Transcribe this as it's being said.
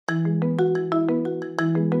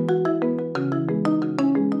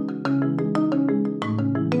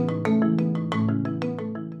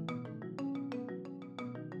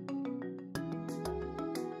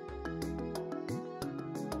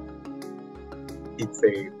It's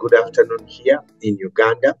a good afternoon here in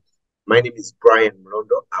Uganda. My name is Brian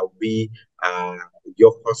Mlondo. I'll be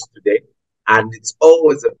your host today. And it's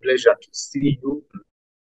always a pleasure to see you.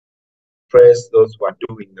 Praise those who are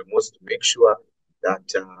doing the most to make sure that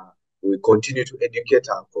we continue to educate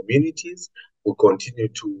our communities. We continue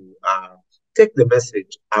to take the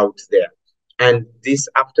message out there. And this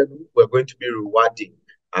afternoon, we're going to be rewarding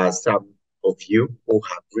some of you who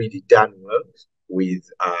have really done well with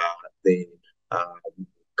the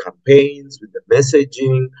campaigns, with the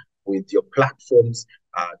messaging, with your platforms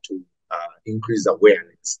to increase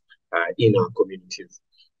awareness in our communities.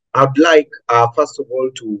 I'd like, first of all,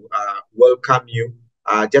 to welcome you.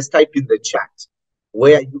 Just type in the chat.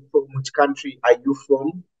 Where are you from? Which country are you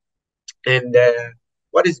from? And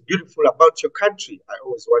what is beautiful about your country? I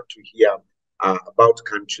always want to hear about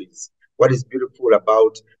countries. What is beautiful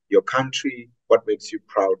about your country? What makes you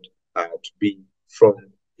proud to be from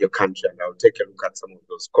your country? And I'll take a look at some of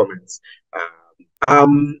those comments.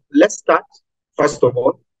 Let's start, first of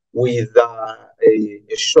all, with a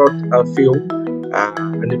short film,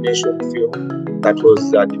 animation film that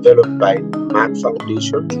was developed by Merck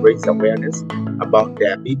Foundation to raise awareness about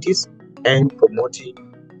diabetes and promoting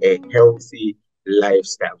a healthy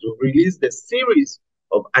lifestyle. We released a series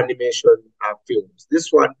of animation films. This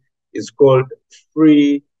one is called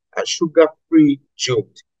Sugar-Free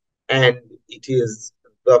Jude, and it is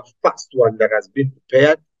the first one that has been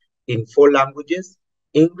prepared in 4 languages: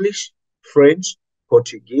 English, French,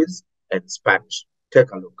 Portuguese, and Spanish.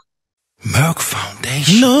 Take a look. Merck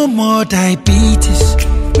Foundation. No more diabetes.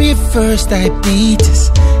 Reverse diabetes.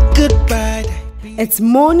 Goodbye diabetes. It's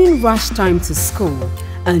morning rush time to school,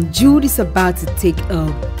 and Jude is about to take a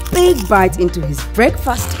big bite into his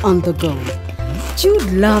breakfast on the go.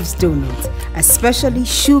 Jude loves donuts, especially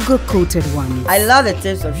sugar-coated ones. I love the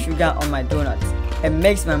taste of sugar on my donuts. It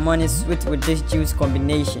makes my morning sweet with this juice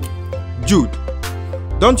combination. Jude,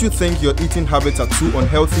 don't you think your eating habits are too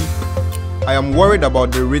unhealthy? I am worried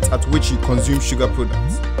about the rate at which you consume sugar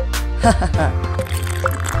products.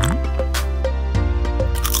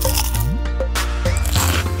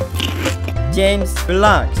 James,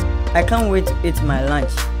 relax. I can't wait to eat my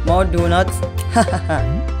lunch. More donuts?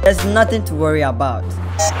 There's nothing to worry about.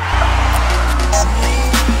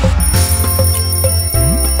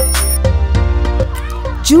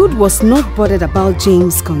 Jude was not bothered about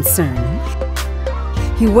James' concern.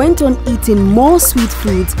 He went on eating more sweet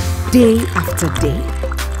foods day after day.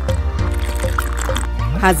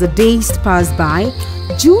 As the days passed by,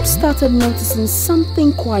 Jude started noticing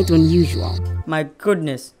something quite unusual. My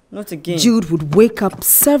goodness, not again. Jude would wake up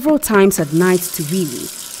several times at night to wee-wee.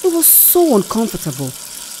 It was so uncomfortable.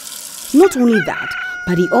 Not only that,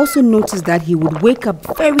 but he also noticed that he would wake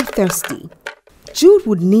up very thirsty. Jude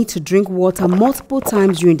would need to drink water multiple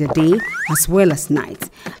times during the day as well as night,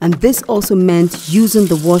 and this also meant using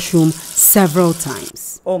the washroom several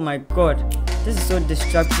times. Oh my God, this is so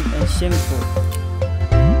destructive and shameful.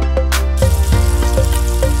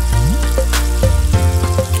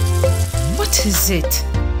 What is it?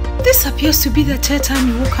 This appears to be the 3rd time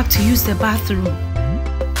you woke up to use the bathroom.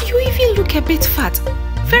 You even look a bit fat.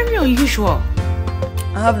 Very unusual.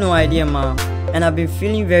 I have no idea, Mom. And I've been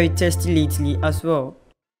feeling very thirsty lately as well.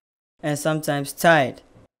 And sometimes tired.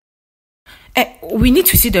 We need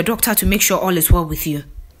to see the doctor to make sure all is well with you.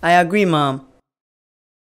 I agree, Mom.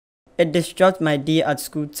 It disrupts my day at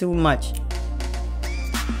school too much.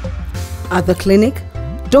 At the clinic,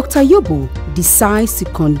 Dr. Yobo decides to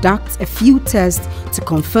conduct a few tests to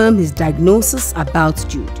confirm his diagnosis about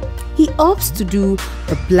Jude. He opts to do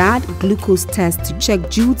the blood glucose test to check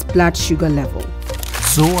Jude's blood sugar level.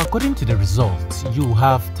 So according to the results, you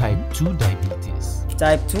have type 2 diabetes.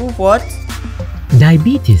 Type 2 what?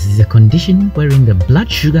 Diabetes is a condition wherein the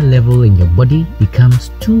blood sugar level in your body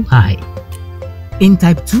becomes too high. In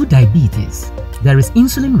type 2 diabetes, there is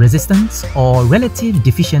insulin resistance or relative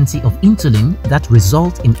deficiency of insulin that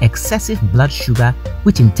results in excessive blood sugar,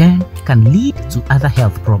 which in turn can lead to other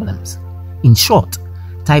health problems. In short,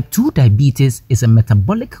 type 2 diabetes is a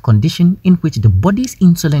metabolic condition in which the body's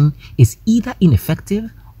insulin is either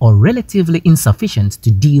ineffective or relatively insufficient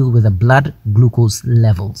to deal with the blood glucose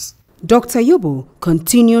levels. Dr. Yobo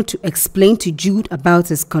continued to explain to Jude about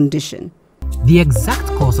his condition. The exact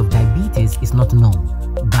cause of diabetes is not known,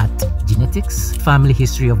 but genetics, family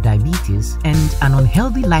history of diabetes, and an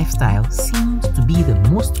unhealthy lifestyle seems to be the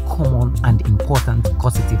most common and important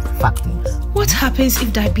causative factors. What happens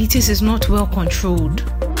if diabetes is not well controlled?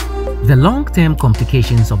 The long-term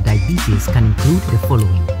complications of diabetes can include the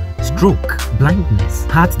following: stroke, blindness,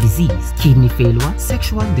 heart disease, kidney failure,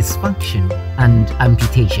 sexual dysfunction, and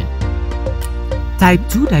amputation. Type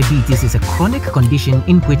 2 diabetes is a chronic condition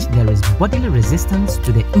in which there is bodily resistance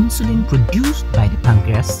to the insulin produced by the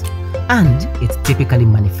pancreas, and it typically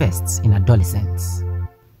manifests in adolescents.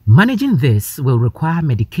 Managing this will require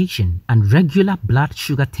medication and regular blood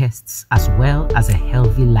sugar tests as well as a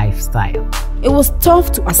healthy lifestyle. It was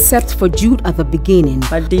tough to accept for Jude at the beginning,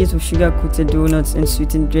 My days with sugar-coated donuts and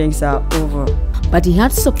sweetened drinks are over. but he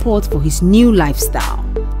had support for his new lifestyle.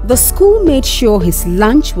 The school made sure his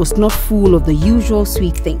lunch was not full of the usual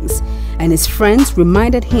sweet things, and his friends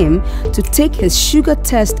reminded him to take his sugar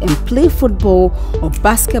test and play football or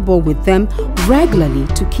basketball with them regularly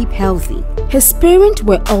to keep healthy. His parents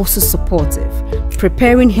were also supportive,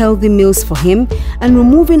 preparing healthy meals for him and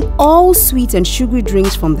removing all sweet and sugary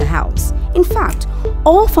drinks from the house. In fact,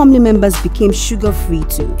 all family members became sugar-free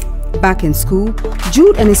too. Back in school,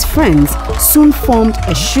 Jude and his friends soon formed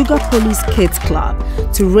a Sugar Police Kids Club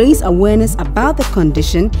to raise awareness about the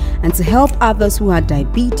condition and to help others who had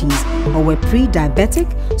diabetes or were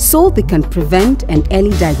pre-diabetic so they can prevent and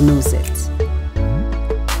early diagnose it.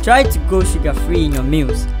 Try to go sugar-free in your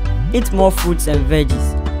meals. Eat more fruits and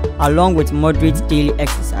veggies, along with moderate daily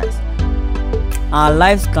exercise. Our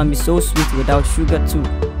lives can be so sweet without sugar too.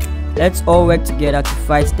 Let's all work together to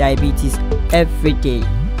fight diabetes every day.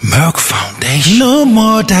 Merck Foundation. No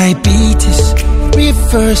more diabetes.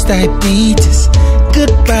 Reverse diabetes.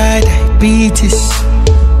 Goodbye diabetes.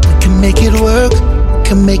 We can make it work. We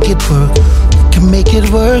can make it work. We can make it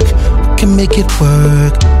work. We can make it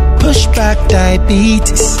work. Push back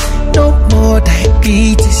diabetes. No more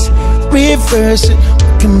diabetes. Reverse it.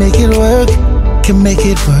 We can make it work. We can make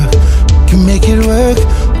it work. We can make it work.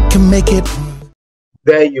 We can make it work.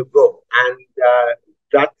 There you go. And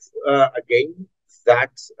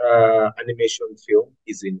that animation film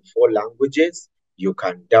is in 4 languages. You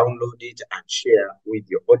can download it and share with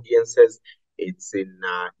your audiences. It's in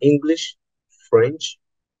English, French,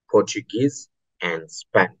 Portuguese, and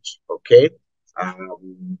Spanish. Okay,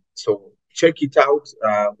 so check it out.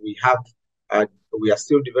 We are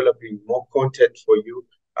still developing more content for you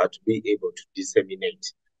to be able to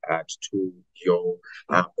disseminate to your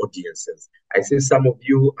audiences. I see some of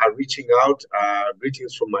you are reaching out.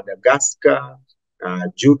 Greetings from Madagascar.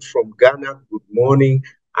 Jude from Ghana, good morning.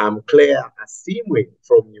 Claire Asimwe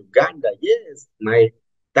from Uganda. Yes,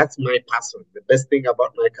 that's my person. The best thing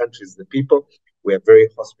about my country is the people. We are very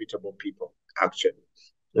hospitable people, actually.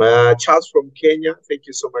 Charles from Kenya, thank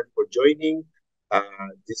you so much for joining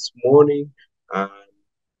this morning.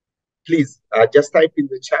 Please just type in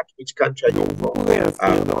the chat which country are you from.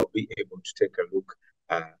 I'll be able to take a look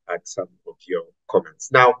at some of your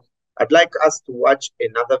comments. Now, I'd like us to watch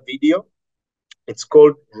another video. It's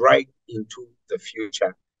called Right into the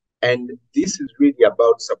Future. And this is really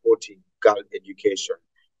about supporting girl education.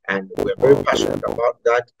 And we're very passionate about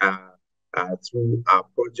that through our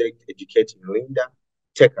project, Educating Linda.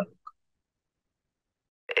 Take a look.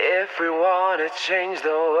 If we want to change the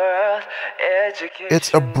world, education.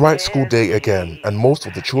 It's a bright school day again, and most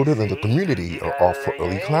of the children in the community are off for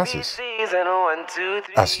early classes.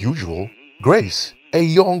 As usual, Grace, a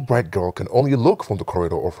young bright girl, can only look from the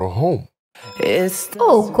corridor of her home.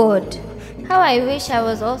 Oh God, how I wish I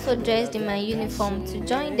was also dressed in my uniform to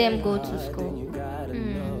join them go to school.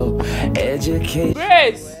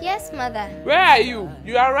 Grace! Yes, mother. Where are you?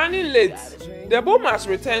 You are running late. The boat must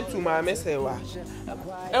return to my Mesewa.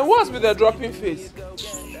 And what's with the dropping face?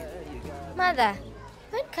 Mother,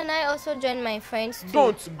 when can I also join my friends too?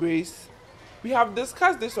 Don't, Grace. We have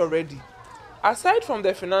discussed this already. Aside from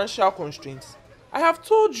the financial constraints, I have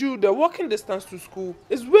told you the walking distance to school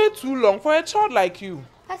is way too long for a child like you.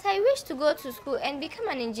 But I wish to go to school and become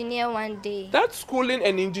an engineer one day. That schooling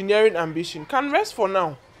and engineering ambition can rest for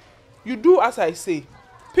now. You do as I say.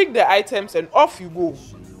 Pick the items and off you go.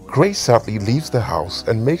 Grace sadly leaves the house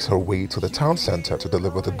and makes her way to the town center to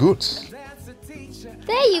deliver the goods.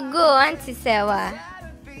 There you go, Auntie Sewa.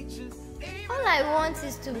 All I want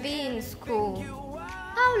is to be in school.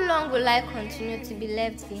 How long will I continue to be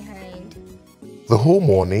left behind? The whole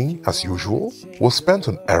morning, as usual, was spent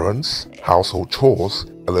on errands, household chores,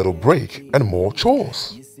 a little break, and more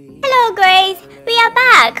chores. Hello, Grace. We are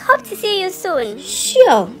back. Hope to see you soon.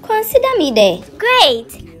 Sure. Consider me there.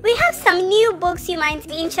 Great. We have some new books you might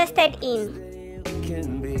be interested in.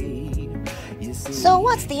 So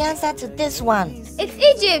what's the answer to this one? It's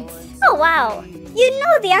Egypt. Oh, wow. You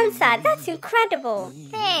know the answer. That's incredible.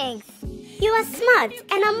 Thanks. You are smart,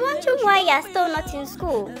 and I'm wondering why you're still not in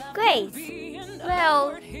school. Grace.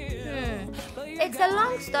 Well, it's a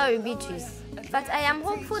long story, Beatrice, but I am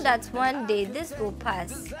hopeful that one day this will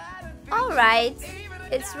pass. Alright,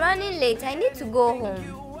 it's running late. I need to go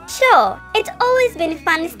home. Sure, it's always been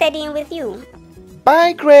fun studying with you.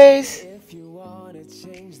 Bye, Grace.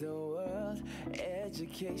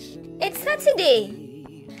 It's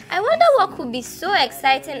Saturday. I wonder what could be so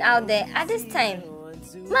exciting out there at this time.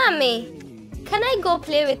 Mommy, can I go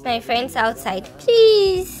play with my friends outside,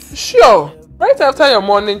 please? Sure, right after your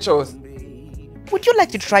morning chores. Would you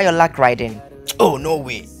like to try your luck riding? Oh, no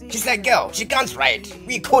way. She's a girl. She can't ride.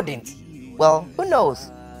 We couldn't. Well, who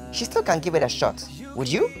knows? She still can give it a shot.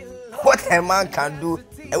 Would you? What a man can do,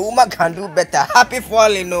 a woman can do better. Happy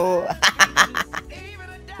falling, oh.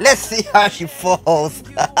 Let's see how she falls.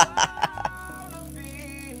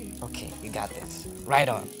 Okay, you got this. Right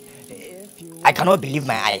on. I cannot believe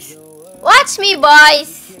my eyes. Watch me,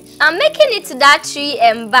 boys. I'm making it to that tree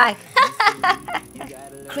and back.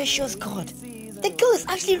 Gracious God. The girl is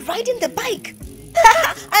actually riding the bike.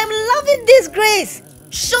 I'm loving this, Grace.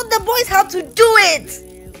 Show the boys how to do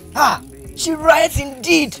it. Ah, she rides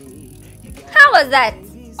indeed. How was that?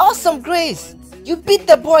 Awesome, Grace. You beat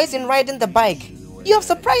the boys in riding the bike. You have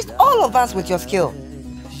surprised all of us with your skill.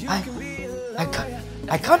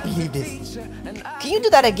 I can't believe this. Can you do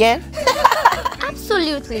that again?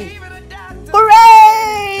 Absolutely.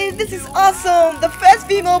 Hooray! This is awesome. The first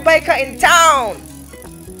female biker in town.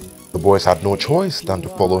 The boys had no choice than to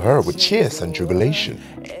follow her with cheers and jubilation.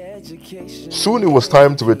 Soon it was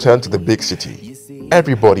time to return to the big city.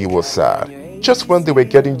 Everybody was sad. Just when they were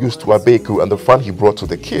getting used to Abeku and the fun he brought to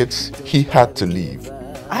the kids, he had to leave.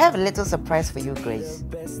 I have a little surprise for you, Grace.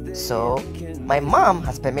 So, my mom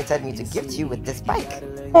has permitted me to gift you with this bike.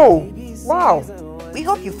 Oh, wow. We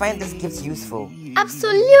hope you find this gift useful.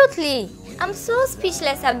 Absolutely. I'm so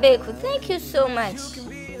speechless, Abeku. Thank you so much.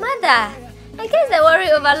 Mother, I guess the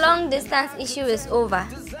worry over long distance issue is over.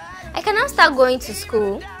 I can now start going to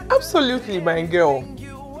school. Absolutely, my girl.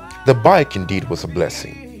 The bike indeed was a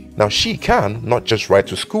blessing. Now she can not just ride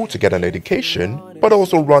to school to get an education, but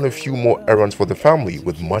also run a few more errands for the family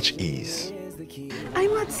with much ease. I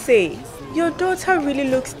must say, your daughter really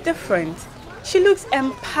looks different. She looks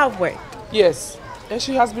empowered. Yes, and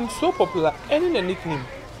she has been so popular, earning a nickname.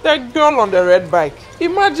 The girl on the red bike.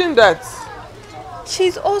 Imagine that.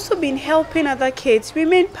 She's also been helping other kids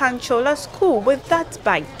remain punctual at school with that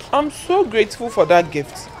bike. I'm so grateful for that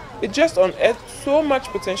gift. It just unearthed so much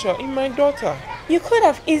potential in my daughter. You could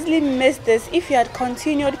have easily missed this if you had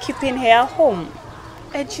continued keeping her at home.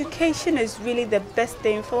 Education is really the best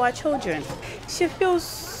thing for our children. She feels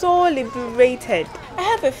so liberated. I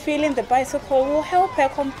have a feeling the bicycle will help her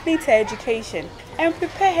complete her education and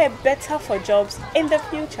prepare her better for jobs in the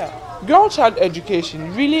future. Girl child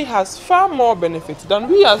education really has far more benefits than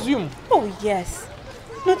we assume. Oh yes.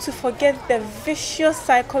 Not to forget the vicious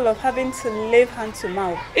cycle of having to live hand to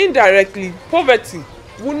mouth. Indirectly, poverty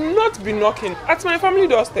will not be knocking at my family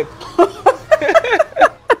doorstep.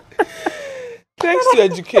 Thanks to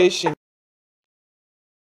education.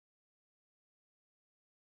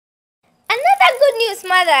 Another good news,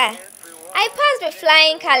 Mother. I passed with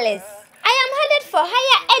flying colors. I am headed for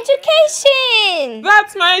higher education.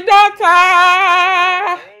 That's my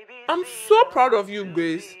daughter. I'm so proud of you,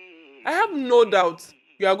 Grace. I have no doubt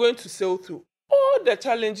you are going to sail through all the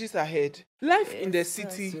challenges ahead. Life in the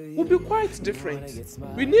city will be quite different.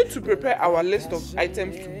 We need to prepare our list of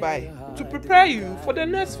items to buy to prepare you for the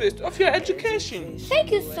next phase of your education.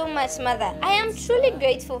 Thank you so much, Mother. I am truly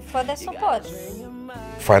grateful for the support.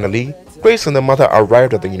 Finally, Grace and her mother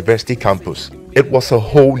arrived at the university campus. It was a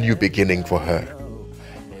whole new beginning for her.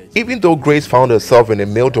 Even though Grace found herself in a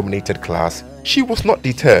male-dominated class, she was not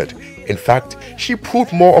deterred. In fact, she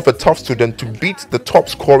proved more of a tough student to beat the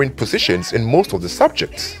top-scoring positions in most of the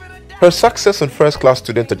subjects. Her success and first-class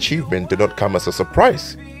student achievement did not come as a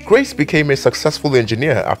surprise. Grace became a successful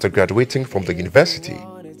engineer after graduating from the university.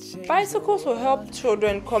 Bicycles will help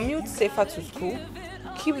children commute safer to school,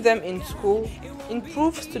 keep them in school,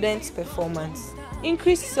 improve students' performance,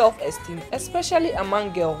 increase self-esteem, especially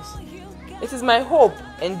among girls. It is my hope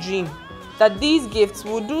and dream that these gifts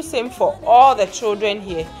will do same for all the children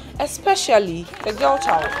here, especially the girl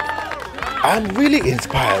child. I'm really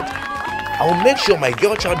inspired. I will make sure my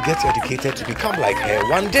girl child gets educated to become like her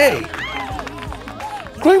one day.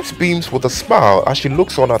 Grace beams with a smile as she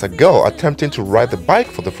looks on at a girl attempting to ride the bike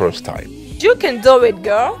for the first time. You can do it,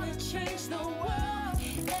 girl.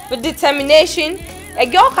 With determination, a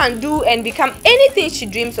girl can do and become anything she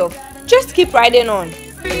dreams of. Just keep riding on.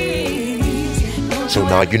 So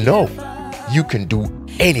now you know, you can do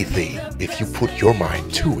anything if you put your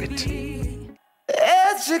mind to it.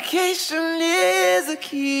 Education is a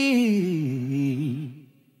key.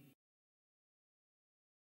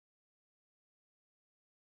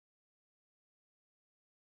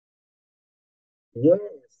 Yes,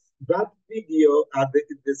 That video,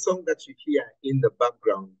 the song that you hear in the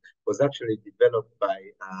background was actually developed by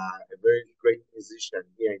a very great musician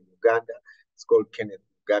here in Uganda. It's called Kenneth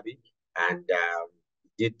Mugabe, and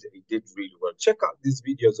it did really well. Check out these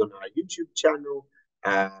videos on our YouTube channel,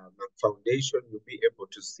 Merck Foundation. You'll be able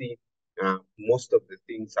to see most of the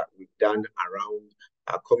things that we've done around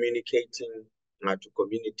communicating to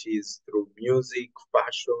communities through music,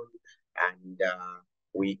 fashion, and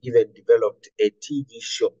we even developed a TV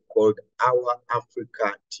show called Our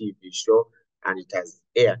Africa TV Show, and it has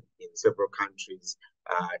aired in several countries.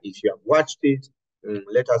 If you have watched it,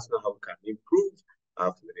 let us know how we can improve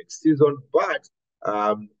for the next season. But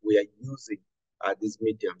we are using these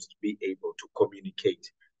mediums to be able to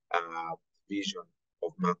communicate vision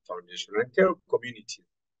of Merck Foundation and tell communities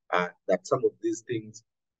that some of these things,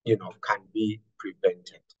 can be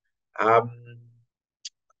prevented.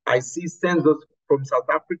 I see Census from South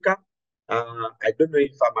Africa. I don't know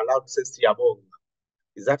if I'm allowed to say Siyabonga.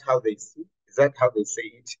 Is that how they see? Is that how they say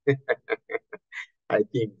it? I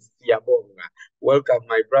think Siyabonga. Welcome,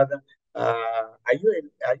 my brother. Are you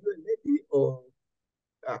a lady or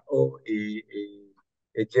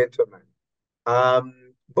a gentleman?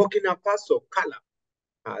 Burkina Faso, Kala.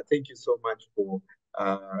 Thank you so much for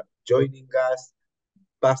joining us.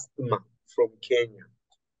 Bastma from Kenya.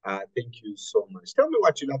 Thank you so much. Tell me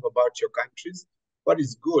what you love about your countries. What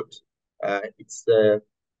is good?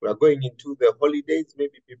 We're going into the holidays.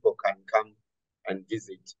 Maybe people can come and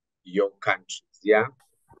visit your countries. Yeah.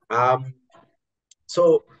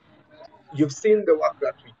 So you've seen the work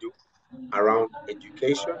that we do around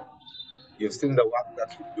education. You've seen the work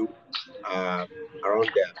that we do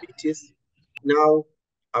around diabetes. Now,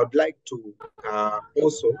 I would like to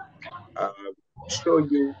also show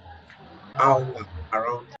you our work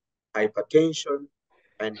around hypertension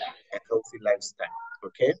and a healthy lifestyle.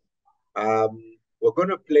 Okay. We're going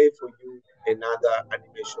to play for you another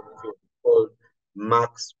animation film called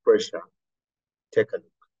Max Pressure. Take a look.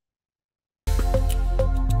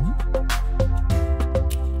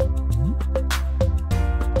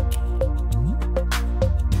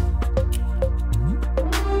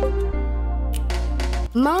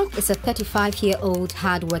 Mark is a 35-year-old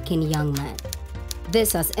hard-working young man.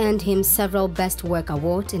 This has earned him several Best Work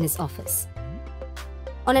awards in his office.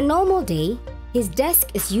 On a normal day, his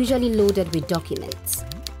desk is usually loaded with documents.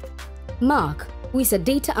 Mark, who is a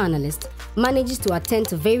data analyst, manages to attend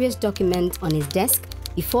to various documents on his desk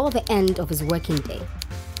before the end of his working day,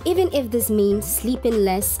 even if this means sleeping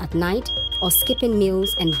less at night or skipping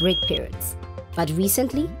meals and break periods. But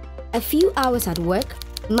recently, a few hours at work,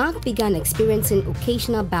 Mark began experiencing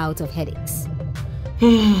occasional bouts of headaches.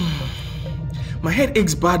 My head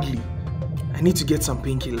aches badly. I need to get some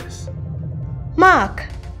painkillers. Mark,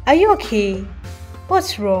 are you okay?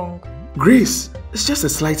 What's wrong? Grace, it's just a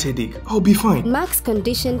slight headache. I'll be fine. Mark's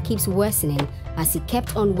condition keeps worsening as he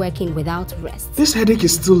kept on working without rest. This headache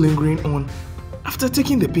is still lingering on after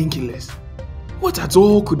taking the painkillers. What at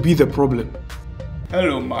all could be the problem?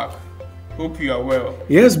 Hello, Mark. Hope you are well.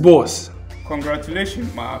 Yes, boss.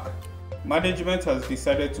 Congratulations, Mark. Management has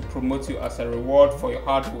decided to promote you as a reward for your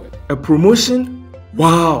hard work. A promotion?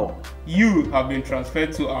 Wow! You have been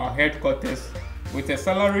transferred to our headquarters with a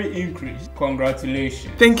salary increase.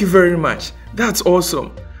 Congratulations. Thank you very much. That's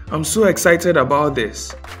awesome. I'm so excited about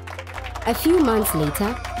this. A few months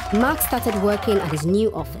later, Mark started working at his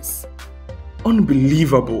new office.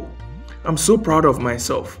 Unbelievable. I'm so proud of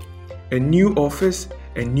myself. A new office,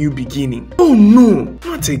 a new beginning. Oh no,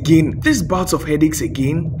 not again. This bout of headaches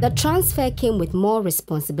again. The transfer came with more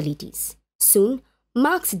responsibilities. Soon,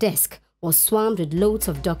 Mark's desk was swarmed with loads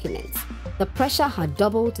of documents. The pressure had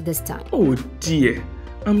doubled this time. Oh dear,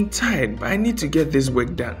 I'm tired, but I need to get this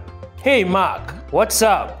work done. Hey Mark, what's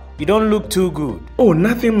up? You don't look too good. Oh,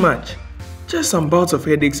 nothing much. Just some bouts of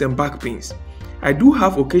headaches and back pains. I do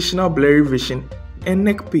have occasional blurry vision and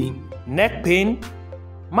neck pain. Neck pain?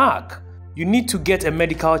 Mark, you need to get a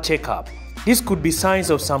medical checkup. This could be signs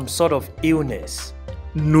of some sort of illness.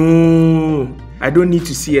 No, I don't need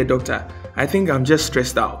to see a doctor. I think I'm just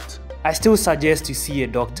stressed out. I still suggest you see a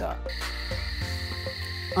doctor.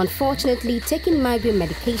 Unfortunately, taking migraine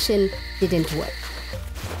medication didn't work.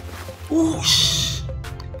 Whoosh!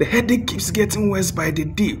 The headache keeps getting worse by the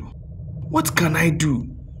day. What can I do?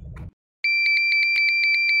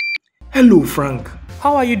 Hello, Frank.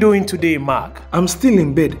 How are you doing today, Mark? I'm still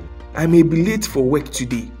in bed. I may be late for work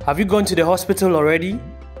today. Have you gone to the hospital already?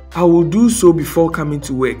 I will do so before coming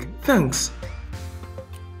to work. Thanks.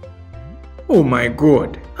 Oh my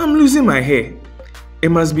God, I'm losing my hair. It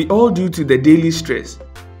must be all due to the daily stress.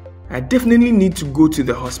 I definitely need to go to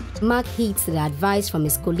the hospital. Mark heeds the advice from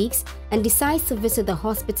his colleagues and decides to visit the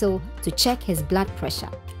hospital to check his blood pressure.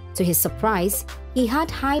 To his surprise, he had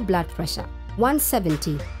high blood pressure,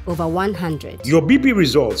 170/100. Your BP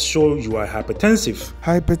results show you are hypertensive.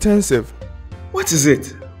 Hypertensive? What is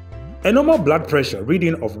it? A normal blood pressure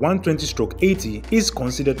reading of 120/80 is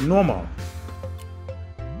considered normal.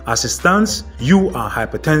 As it stands, you are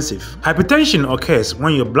hypertensive. Hypertension occurs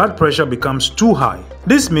when your blood pressure becomes too high.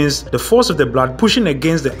 This means the force of the blood pushing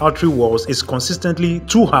against the artery walls is consistently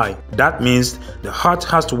too high. That means the heart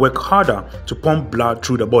has to work harder to pump blood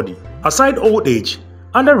through the body. Aside old age,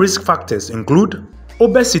 other risk factors include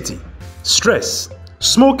obesity, stress,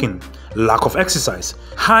 smoking, lack of exercise,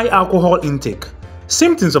 high alcohol intake.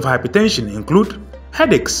 Symptoms of hypertension include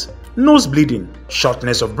headaches, nose bleeding,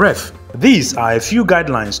 shortness of breath. These are a few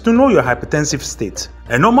guidelines to know your hypertensive state.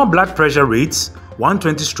 A normal blood pressure rates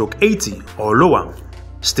 120/80 or lower.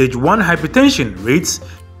 Stage 1 hypertension rates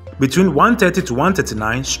between 130 to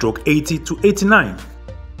 139/80 to 89.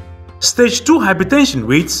 Stage 2 hypertension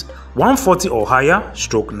rates 140 or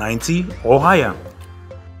higher/90 or higher.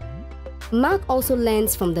 Mark also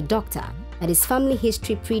learns from the doctor that his family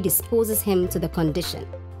history predisposes him to the condition.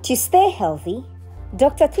 To stay healthy,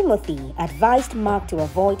 Dr. Timothy advised Mark to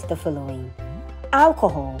avoid the following: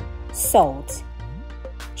 alcohol, salt,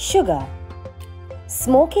 sugar,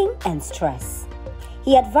 smoking, and stress.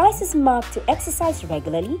 He advises Mark to exercise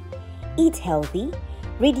regularly, eat healthy,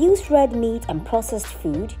 reduce red meat and processed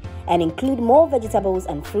food, and include more vegetables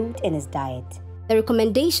and fruit in his diet. The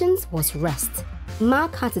recommendations was rest.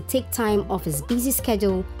 Mark had to take time off his busy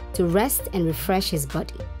schedule to rest and refresh his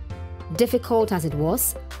body. Difficult as it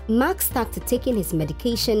was, Mark stuck to taking his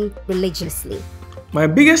medication religiously. My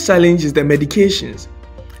biggest challenge is the medications.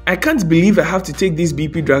 I can't believe I have to take these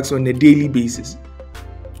BP drugs on a daily basis.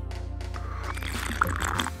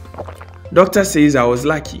 Doctor says I was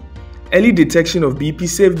lucky. Early detection of BP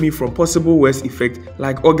saved me from possible worse effects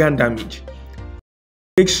like organ damage.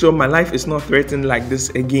 Make sure my life is not threatened like this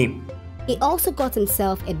again. He also got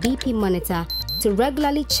himself a BP monitor to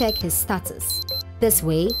regularly check his status. This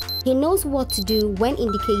way, he knows what to do when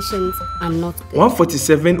indications are not good.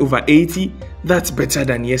 147/80, that's better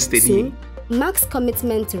than yesterday. Soon, Mark's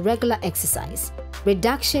commitment to regular exercise,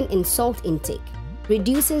 reduction in salt intake,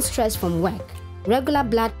 reducing stress from work, regular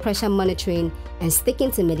blood pressure monitoring, and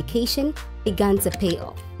sticking to medication began to pay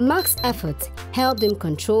off. Mark's efforts helped him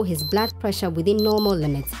control his blood pressure within normal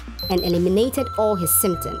limits and eliminated all his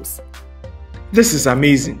symptoms. This is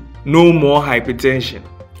amazing. No more hypertension.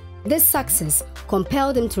 This success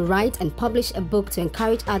compelled him to write and publish a book to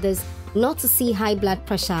encourage others not to see high blood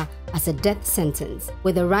pressure as a death sentence.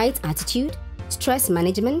 With the right attitude, stress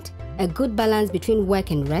management, a good balance between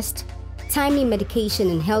work and rest, timely medication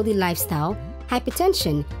and healthy lifestyle,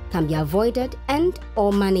 hypertension can be avoided and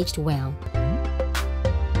or managed well.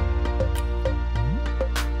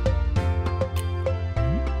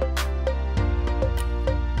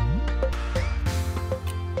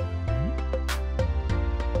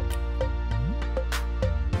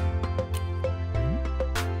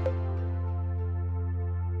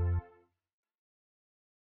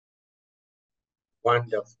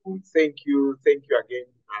 Wonderful. Thank you. Thank you again,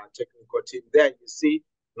 technical team. There you see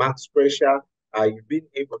Mark's pressure. You've been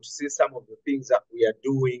able to see some of the things that we are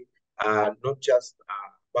doing, not just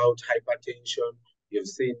about hypertension. You've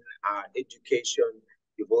seen education.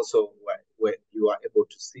 You've also, where you are able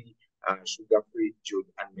to see sugar-free Jude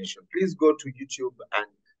animation. Please go to YouTube and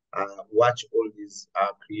watch all these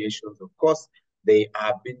creations. Of course, they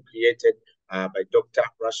have been created by Dr.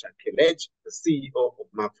 Rasha Kelej, the CEO of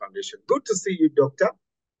Merck Foundation. Good to see you, Doctor.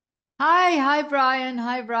 Hi, Brian.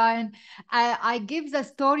 Hi, Brian. I give the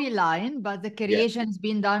storyline, but the creation has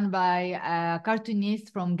been done by cartoonists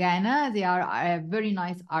from Ghana. They are very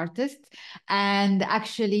nice artists. And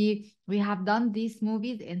actually, we have done these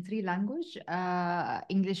movies in 3 languages,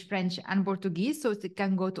 English, French, and Portuguese, so it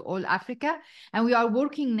can go to all Africa. And we are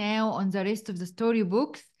working now on the rest of the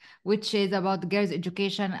storybooks, which is about girls'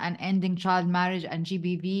 education and ending child marriage and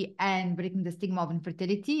GBV and breaking the stigma of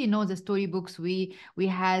infertility. You know, the storybooks we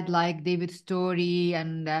had like David's Story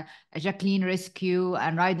and Jacqueline Rescue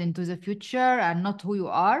and Ride into the Future and Not Who You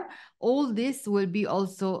Are. All this will be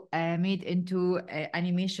also made into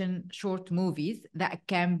animation short movies that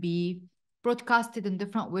can be broadcasted in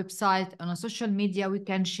different websites on a social media. We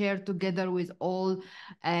can share together with all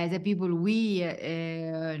the people we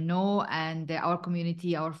know and our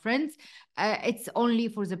community, our friends. It's only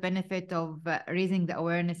for the benefit of raising the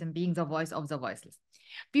awareness and being the voice of the voiceless.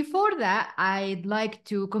 Before that, I'd like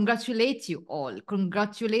to congratulate you all.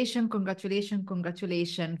 Congratulations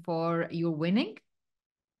for your winning.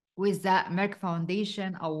 with the Merck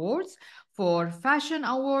Foundation Awards, for fashion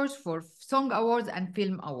awards, for song awards, and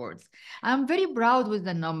film awards. I'm very proud with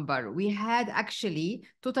the number. We had actually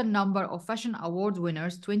total number of fashion award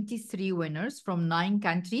winners, 23 winners from 9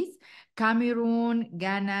 countries: Cameroon,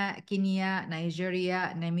 Ghana, Kenya,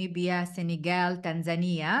 Nigeria, Namibia, Senegal,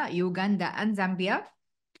 Tanzania, Uganda, and Zambia.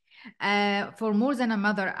 For More Than a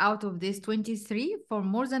Mother, out of this 23, for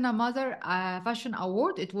More Than a Mother Fashion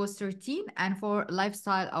Award, it was 13, and for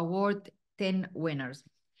Lifestyle Award, 10 winners.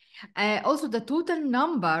 Also, the total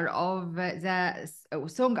number of the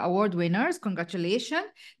Song Award winners, congratulations,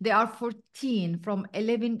 they are 14 from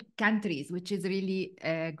 11 countries, which is really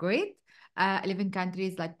great. 11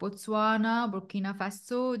 countries like Botswana, Burkina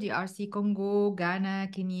Faso, DRC Congo, Ghana,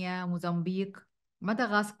 Kenya, Mozambique,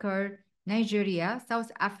 Madagascar, Nigeria,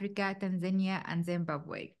 South Africa, Tanzania, and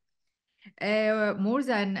Zimbabwe. More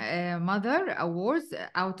Than Mother Awards,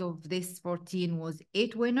 out of this 14 was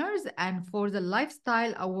 8 winners, and for the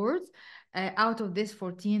Lifestyle Awards, out of this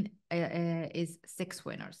 14 is 6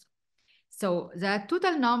 winners. So the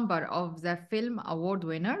total number of the film award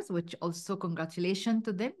winners, which also congratulations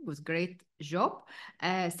to them, was great job,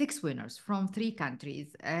 6 winners from 3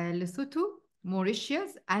 countries, Lesotho,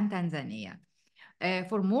 Mauritius, and Tanzania.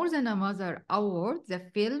 For More Than a Mother Award, the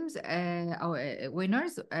film's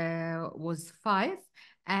winners was 5,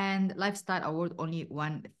 and Lifestyle Award only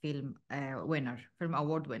 1 film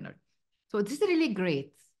award winner. So this is really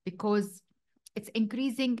great because it's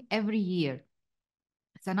increasing every year.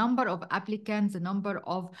 The number of applicants, the number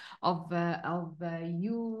of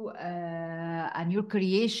you and your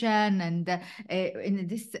creation, and in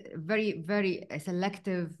this very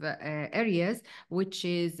selective areas, which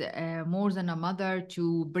is More Than a Mother,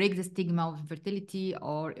 to break the stigma of infertility,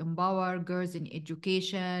 or empower girls in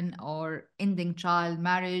education, or ending child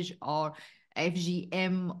marriage, or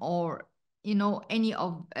FGM, or any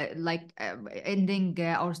of ending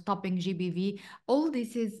or stopping GBV. All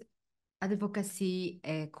this is advocacy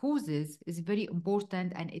causes is very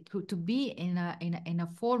important, and it could to be in a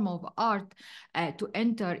form of art to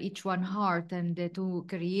enter each one heart, and to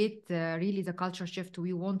create really the culture shift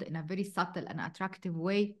we want in a very subtle and attractive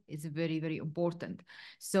way is very important.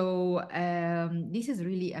 So this is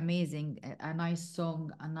really amazing. A nice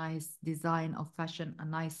song, a nice design of fashion, a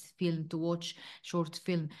nice film to watch, short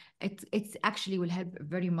film. It's actually will help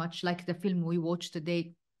very much, like the film we watched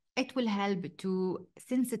today. It will help to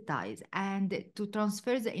sensitize and to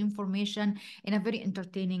transfer the information in a very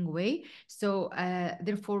entertaining way. So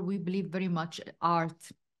therefore, we believe very much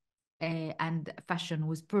art and fashion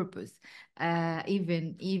with purpose.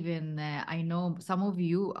 Even I know some of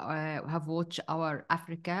you have watched our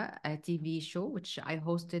Africa TV show, which I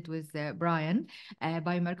hosted with Brian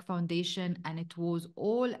by Merck Foundation, and it was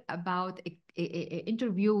all about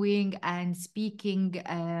interviewing and speaking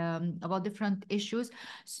about different issues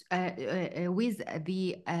with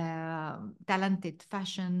the talented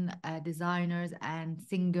fashion designers and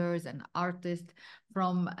singers and artists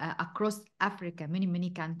from across Africa, many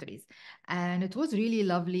countries. And it was really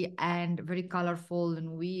lovely and very colorful,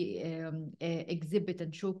 and we exhibit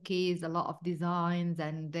and showcase a lot of designs,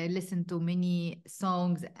 and listen to many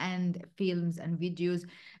songs and films and videos.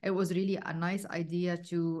 It was really a nice idea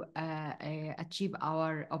to achieve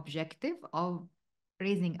our objective of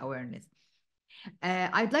raising awareness.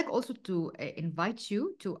 I'd like also to invite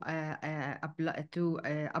you to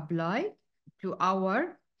apply to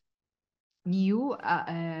our new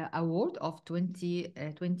award of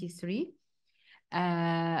 2023,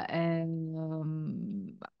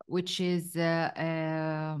 which is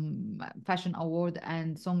Fashion Award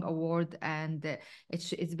and Song Award, and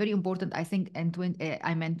it's very important, I think, and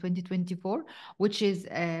I meant 2024, which is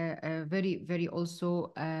very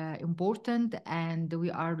also important, and we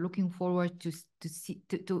are looking forward to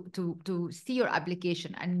see your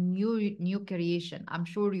application and new creation. I'm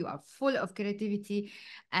sure you are full of creativity,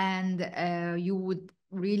 and you would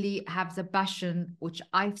really have the passion, which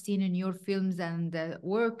I've seen in your films and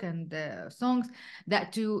work and songs,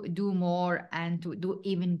 that to do more and to do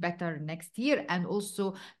even better next year, and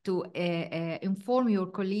also to inform your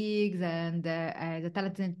colleagues and the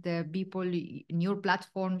talented people in your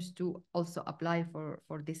platforms to also apply for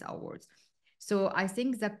these awards. So I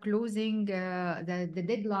think the closing, the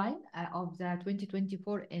deadline of the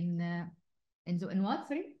 2024 in what,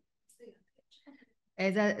 sorry?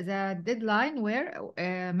 The deadline where,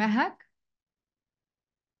 Mahak?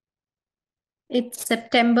 It's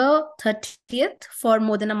September 30th for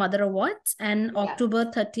More Than a Mother Awards, and October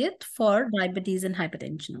 30th for diabetes and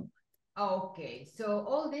hypertension. Okay, so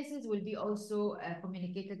all this will be also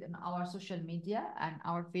communicated in our social media and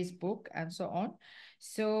our Facebook and so on.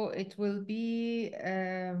 So it will be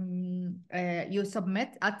you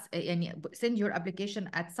submit at send your application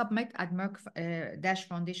at submit at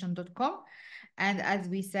merck-foundation.com. And as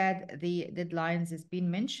we said, the deadlines has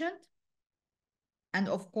been mentioned. And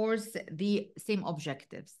of course, the same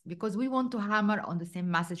objectives, because we want to hammer on the same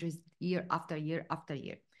messages year after year after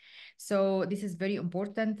year. So this is very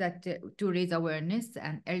important that to raise awareness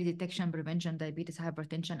and early detection, prevention, diabetes,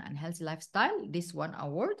 hypertension, and healthy lifestyle. This one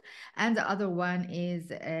award, and the other one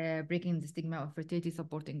is breaking the stigma of fertility,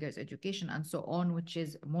 supporting girls' education, and so on, which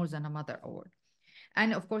is more than a mother award.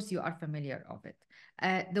 And of course, you are familiar of it.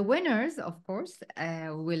 The winners, of course,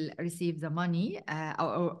 will receive the money,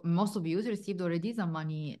 or most of you received already the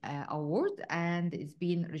money award, and it's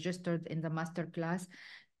been registered in the masterclass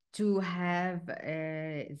to have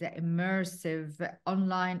the immersive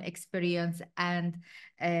online experience and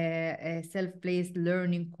self-paced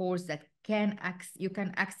learning course that you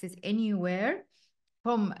can access anywhere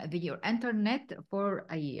from your internet for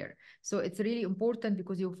a year. So it's really important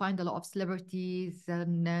because you'll find a lot of celebrities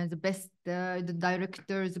and the best the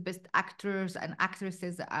directors, the best actors and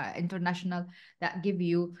actresses international that give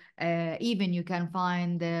you even you can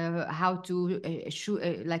find how to shoot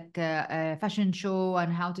like a fashion show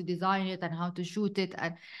and how to design it and how to shoot it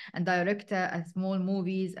and direct small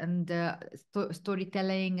movies and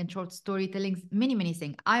storytelling and short storytellings, many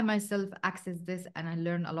things. I myself access this and I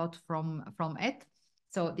learn a lot from it.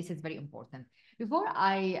 So this is very important. Before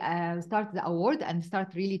I start the award and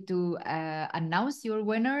start really to announce your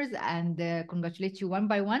winners and congratulate you one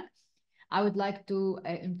by one, I would like to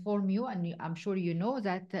inform you, and I'm sure you know,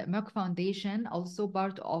 that Merck Foundation, also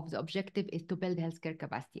part of the objective is to build healthcare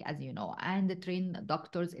capacity, as you know, and train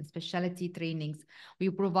doctors in specialty trainings. We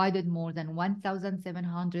provided more than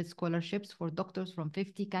 1,700 scholarships for doctors from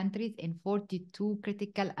 50 countries in 42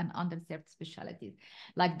 critical and underserved specialties,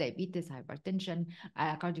 like diabetes, hypertension,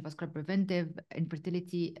 cardiovascular preventive,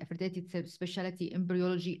 infertility, fertility specialty,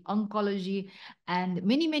 embryology, oncology, and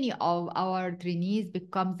many of our trainees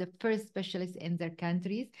become the first specialists in their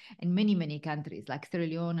countries, in many countries like Sierra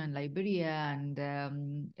Leone and Liberia and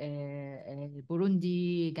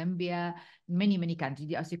Burundi, Gambia, many countries,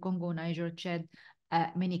 DRC Congo, Niger, Chad,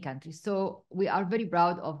 many countries. So we are very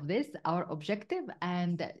proud of this, our objective,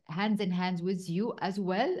 and hands in hands with you as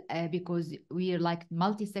well, because we are like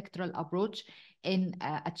multi-sectoral approach in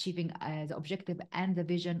achieving the objective and the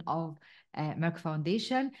vision of Merck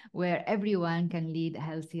Foundation, where everyone can lead a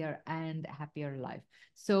healthier and happier life.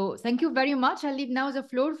 So thank you very much. I'll leave now the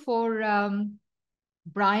floor for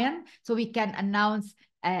Brian, so we can announce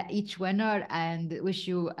each winner and wish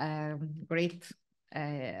you great,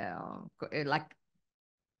 like,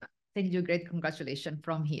 send you great congratulations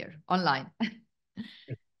from here online.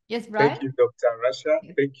 Yes, Brian? Thank you, Dr. Rasha.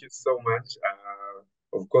 Thank you so much,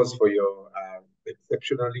 of course, for your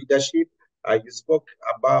exceptional leadership. You spoke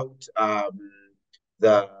about our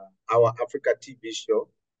Africa TV show,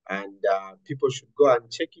 and people should go and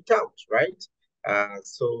check it out, right?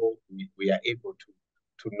 So we are able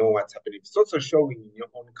to know what's happening. It's also showing in your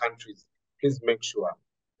own countries. Please make sure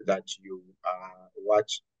that you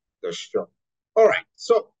watch the show. All right,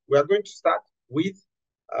 so we are going to start with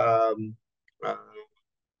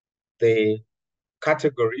the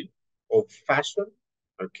category of fashion,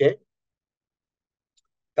 okay?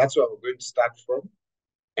 That's where we're going to start from.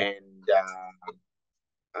 And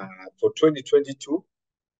for 2022,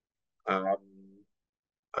 I'll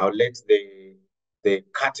let the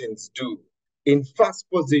curtains do. In first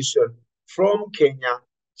position from Kenya,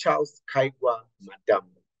 Charles Kaigwa Madam.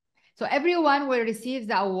 So everyone will receive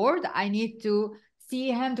the award. I need to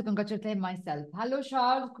see him to congratulate him myself. Hello,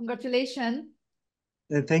 Charles. Congratulations.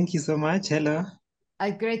 Thank you so much. Hello.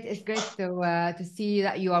 It's great to see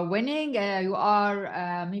that you are winning. You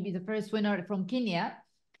are maybe the first winner from Kenya.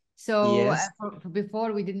 So Yes.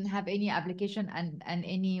 Before we didn't have any application and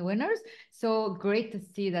any winners. So great to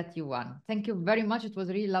see that you won. Thank you very much. It was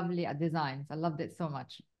really lovely designs. I loved it so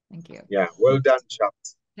much. Thank you. Yeah, well done,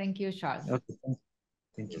 Charles. Thank you, Charles. Okay.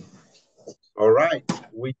 Thank you. All right.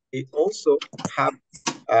 We also have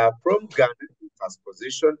from Ghana in first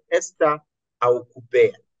position, Esther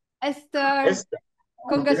Aukubea. Esther,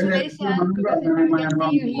 congratulations. We can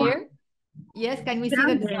see you here. Yes, can we see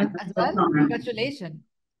the design as well? Congratulations.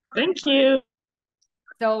 Thank you.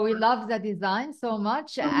 So we love the design so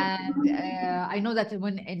much. And I know that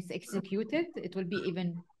when it's executed, it will be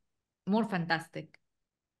even more fantastic.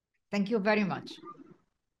 Thank you very much.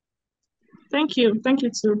 Thank you. Thank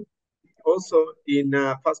you too. Also in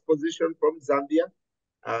first position from Zambia,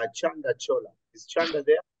 Chanda Chola. Is Chanda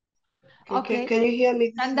there? Okay. Can you hear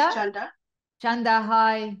me? This is Chanda? Chanda. Chanda,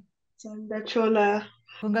 hi. Chanda Chola.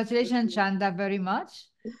 Congratulations, Chanda, very much.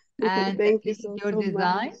 And Thank you this is so your much.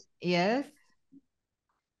 design. Yes.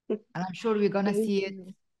 And I'm sure we're gonna Thank see it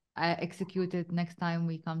you. executed next time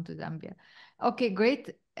we come to Zambia. Okay, great.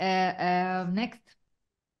 Next.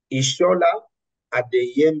 Ishola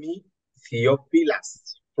Adeyemi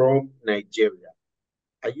Theophilus from Nigeria.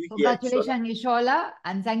 Are you here, Ishola? Congratulations, Ishola,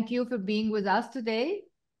 and thank you for being with us today.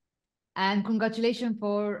 And congratulations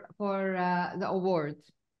for the award.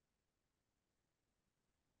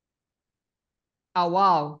 Oh,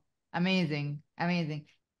 wow. Amazing. Amazing.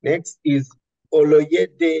 Next is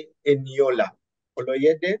Oloyede Eniola.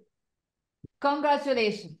 Oloyede?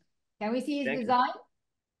 Congratulations. Can we see his design?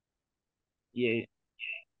 Yeah.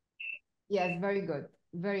 Yes, very good.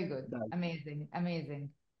 Very good. Amazing. Amazing.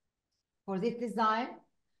 For this design,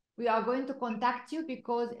 we are going to contact you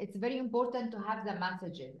because it's very important to have the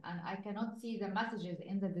messages, and I cannot see the messages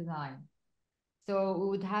in the design. So we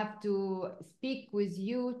would have to speak with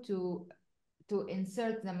you to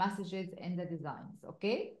insert the messages in the designs,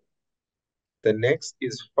 okay? The next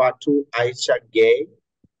is Fatu Aisha Gaye.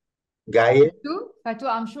 Fatu,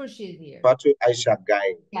 I'm sure she's here. Fatu Aisha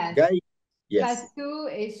Gaye. Yes. Gaye? Yes. Fatu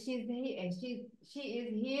is she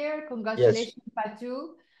is here. Congratulations,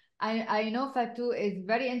 Fatu. I know Fatu is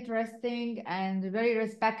very interesting and very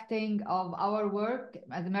respecting of our work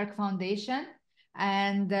at the Merck Foundation,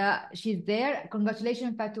 and she's there.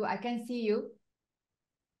 Congratulations, Fatu. I can see you.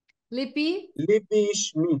 Lippy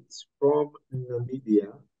Schmidt from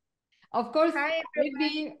Namibia. Of course,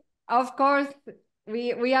 Lippy, of course,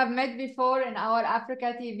 we have met before in our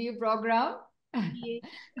Africa TV program.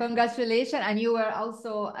 Congratulations, and you were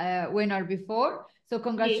also a winner before. So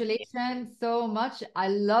congratulations so much. I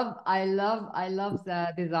love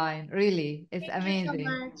the design. Really, it's amazing.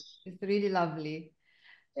 So much. It's really lovely.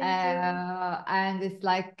 Thank you. And it's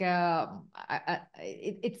like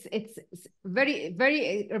it's very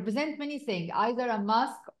it represents many things. Either a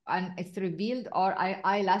mask and it's revealed, or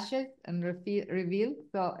eyelashes and revealed.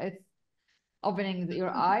 So it's opening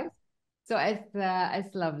your eyes. So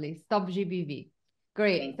it's lovely. Stop GBV.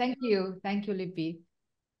 Great. Thank you, Lippy.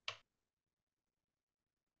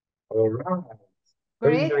 All right.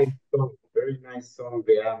 Very Great. nice song. Very nice song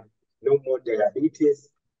there. No More Diabetes.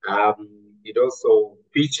 It also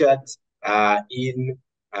featured in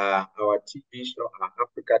our TV show, our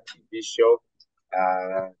Africa TV show.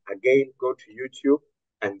 Again, go to YouTube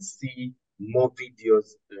and see more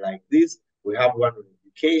videos like this. We have one on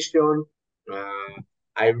education.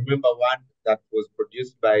 I remember one that was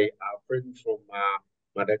produced by our friend from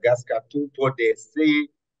Madagascar, Tupo DC.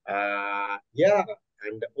 Yeah,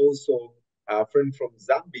 and also a friend from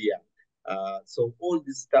Zambia. So all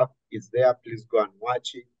this stuff is there. Please go and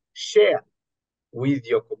watch it. Share with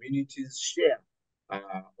your communities. Share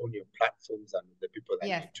on your platforms and with the people that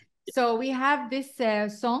Yes. need to. So we have this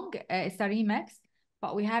song. It's a remix,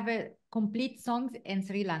 but we have a complete songs in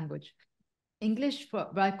 3 languages. English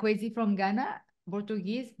by Kwesi from Ghana,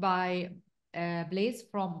 Portuguese by Blaise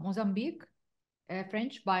from Mozambique,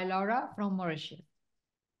 French by Laura from Mauritius.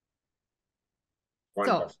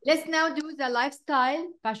 Wonderful. So let's now do the Lifestyle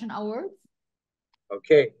Fashion Awards.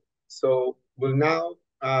 Okay, so we'll now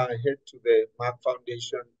head to the Merck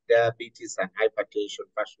Foundation Diabetes and Hypertension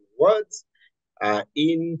Fashion Awards.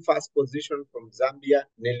 In first position from Zambia,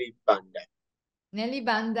 Nelly Banda. Nelly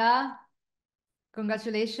Banda,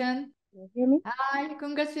 congratulations. Can you hear me? Hi,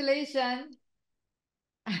 congratulations.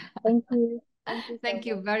 Thank you. Thank you so Thank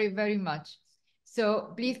you much. very, very much.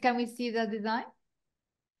 So please, can we see the design?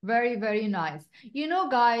 Very, very nice. You know,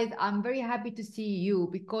 guys, I'm very happy to see you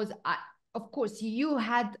because of course, you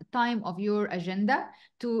had time of your agenda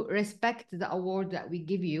to respect the award that we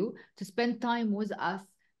give you, to spend time with us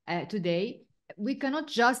today. We cannot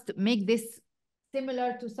just make this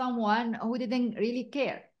similar to someone who didn't really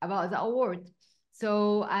care about the award.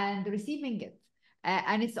 So, and receiving it.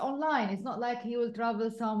 And it's online. It's not like he will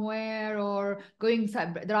travel somewhere or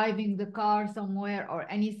driving the car somewhere or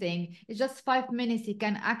anything. It's just 5 minutes he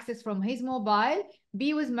can access from his mobile,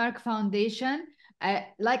 be with Merck Foundation.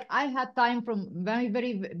 Like I had time from very,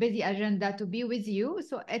 very busy agenda to be with you.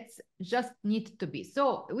 So it's just need to be.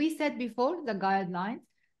 So we said before the guidelines,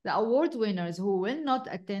 the award winners who will not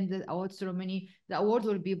attend the award ceremony, the award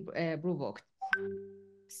will be revoked.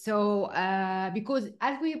 So because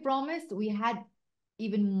as we promised, we had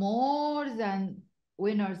even more than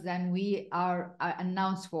winners than we are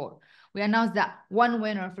announced for. We announced that 1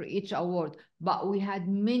 winner for each award, but we had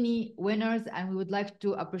many winners and we would like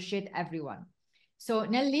to appreciate everyone. So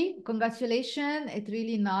Nelly, congratulations. It's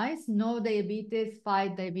really nice. No diabetes,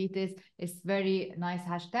 fight diabetes is very nice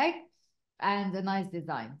hashtag. and a nice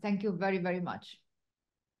design. Thank you very, very much.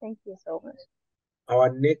 Thank you so much. Our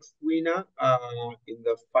next winner in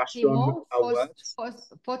the fashion Timo awards.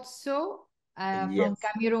 Fotso from Yes.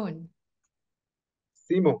 Cameroon.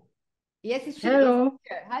 Simo. Yes, it's Hello.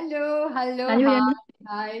 here. Hello, hello, Can you hear me?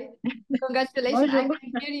 hi. Congratulations, I Bonjour.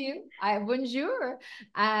 can hear you. Bonjour.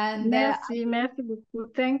 And Merci, merci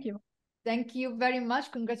beaucoup. Thank you. thank you very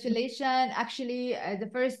much. Congratulations. Actually, the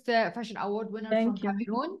first fashion award winner from Thank you.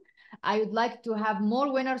 Cameroon. I would like to have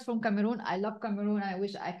more winners from Cameroon. I love Cameroon. I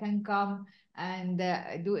wish I can come and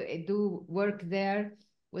do work there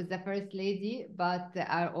with the first lady, but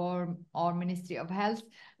our Ministry of Health.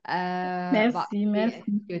 But Merci, in merci.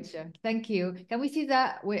 future. Thank you. Can we see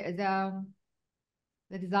the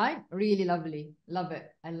design? Really lovely. Love it.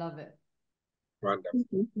 I love it. Wonderful.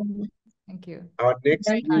 Thank you. Our next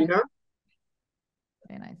Very nice. winner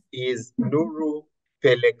Very nice. is Nuru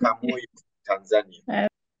Pelekamoyo, Tanzania.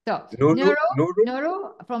 So Nuru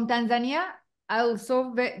Nuru from Tanzania.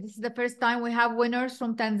 Also, this is the first time we have winners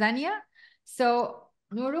from Tanzania. So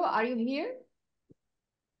Nuru, are you here?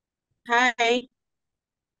 Hi.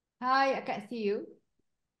 Hi, I can't see you.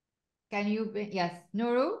 Can you be? Yes,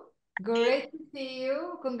 Nuru. Great to see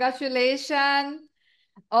you. Congratulations.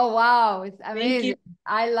 Oh wow, it's amazing.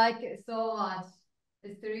 I like it so much.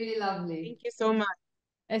 It's really lovely. Thank you so much.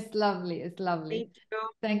 It's lovely. It's lovely. Thank you.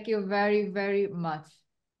 Thank you very, very much.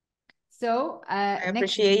 So I next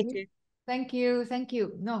appreciate week, it. thank you. Thank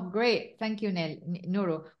you. No, great. Thank you,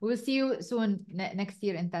 Nuru. We'll see you soon next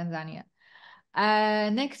year in Tanzania.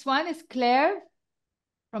 Next one is Claire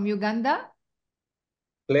from Uganda.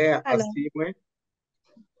 Claire Hello. Asimwe.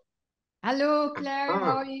 Hello, Claire.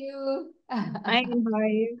 How are you? Hi, how are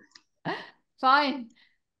you? Fine.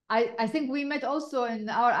 I think we met also in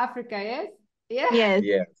our Africa, yes? Yeah. Yes.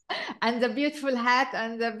 Yes. And the beautiful hat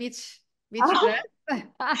and the beach dress.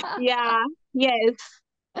 Yeah. Yes.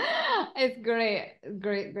 It's great.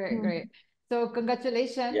 Great. So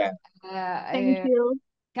congratulations. Yeah. Thank you.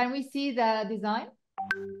 Can we see the design?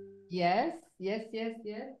 Yes.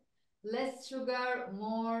 Less sugar,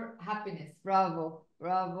 more happiness. Bravo.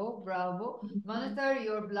 Monitor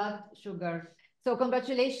your blood sugar. So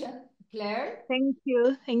congratulations, Claire. Thank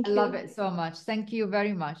you. Thank I you. love it so much. Thank you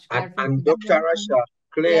very much, Claire. And Dr. Rasha,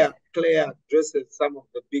 Yes. Claire dresses some of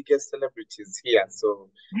the biggest celebrities here, so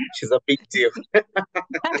she's a big deal.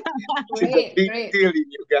 She's a big deal in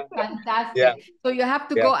Uganda. Fantastic. Yeah. So you have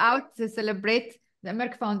to go out to celebrate the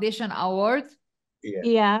Merck Foundation Award.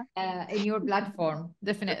 Yeah. In your platform,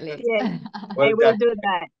 definitely. Yes. Well I will done. do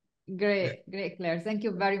that. Great, Claire. Thank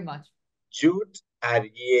you very much. Jude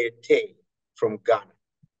Ariete from Ghana.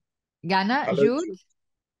 Ghana, Hello,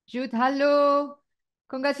 Jude, hello.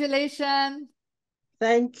 Congratulations.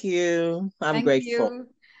 Thank you. I'm Thank grateful. you.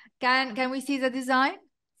 Can we see the design?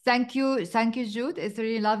 Thank you, Jude. It's a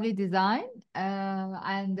really lovely design.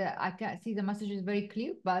 And I can't see the message is very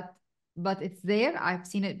clear, but it's there. I've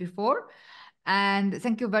seen it before. And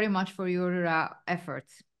thank you very much for your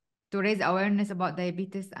efforts to raise awareness about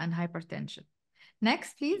diabetes and hypertension.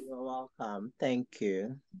 Next, please. You're welcome. Thank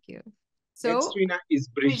you. Thank you. Next So, winner is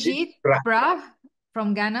Brigitte Bra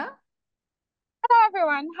from Ghana. Hello,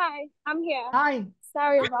 everyone. Hi, I'm here. Hi.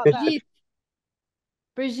 Sorry about that.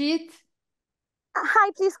 Brigitte.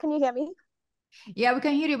 Hi, please, can you hear me? Yeah, we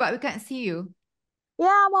can hear you, but we can't see you.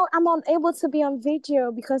 Yeah, I'm unable to be on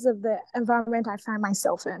video because of the environment I find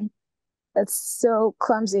myself in. It's so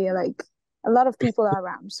clumsy, like a lot of people are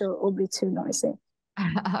around, so it will be too noisy.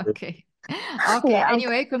 Okay. Yeah.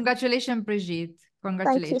 Anyway, congratulations, Brigitte.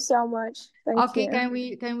 Congratulations. Thank you so much. Thank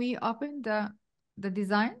you. Can we open the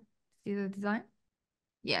design? See the design?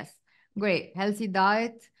 Yes. Great. Healthy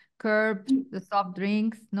diet, curb the soft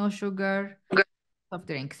drinks, no sugar, soft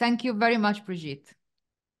drink. Thank you very much, Brigitte.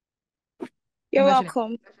 You're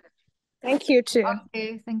welcome. Thank you too.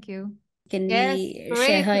 Okay, thank you. Can Yes, we great.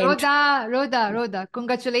 share her Rhoda.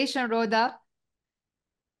 Congratulations, Rhoda.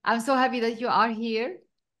 I'm so happy that you are here.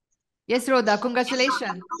 Yes, Rhoda,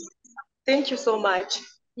 congratulations. Thank you so much.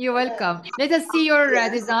 You're welcome. Let us see your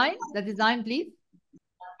design. The design, please.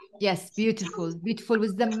 Yes, beautiful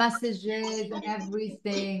with the messages and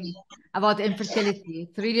everything about infertility.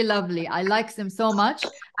 It's really lovely. I like them so much.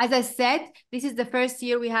 As I said, this is the first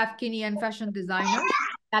year we have Kenyan fashion designers,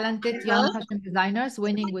 talented young fashion designers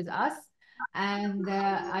winning with us. And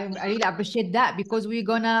I really appreciate that because we're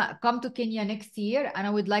gonna come to Kenya next year and I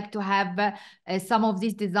would like to have some of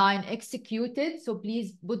this design executed. So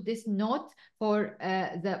please put this note for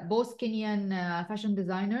both Kenyan fashion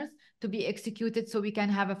designers to be executed so we can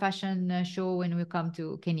have a fashion show when we come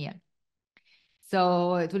to Kenya.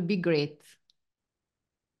 So it will be great.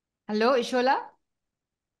 Hello, Ishola?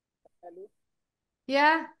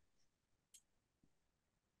 Yeah.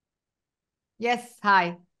 Yes,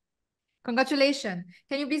 hi. Congratulations.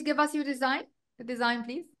 Can you please give us your design? The design,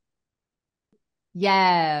 please.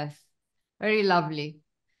 Yes, very lovely.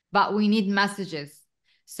 But we need messages.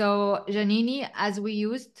 So, Janini, as we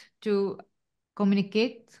used to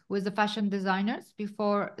communicate with the fashion designers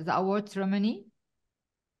before the award ceremony,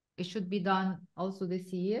 it should be done also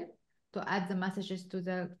this year to add the messages to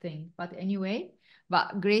the thing. But anyway,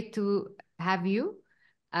 but great to have you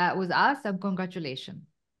with us, and congratulations.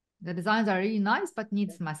 The designs are really nice, but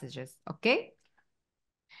needs messages, okay?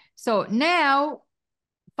 So now,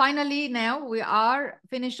 finally, now we are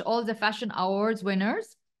finished all the fashion awards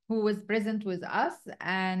winners who was present with us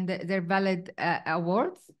and their valid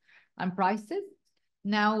awards and prizes.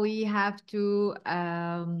 Now we have to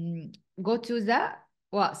go to the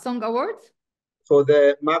Song Awards? For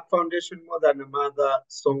the Merck Foundation More Than a Mother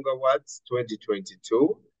Song Awards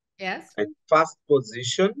 2022. Yes. And first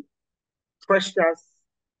position, Precious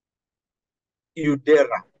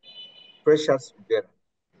Udera. Precious Udera.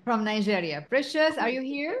 From Nigeria. Precious, are you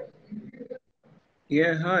here?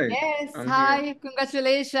 Yeah, hi. Yes, I'm hi. here.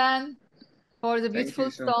 Congratulations for the beautiful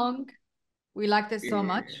you so song. We liked it so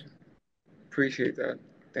much. Appreciate that.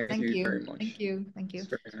 Thank you very much. Thank you. Thank you. It's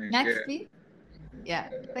very nice. Next, Yeah. please. Yeah,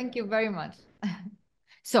 thank you very much.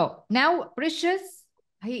 So now Precious,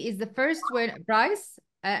 he is the first prize,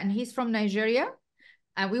 and he's from Nigeria.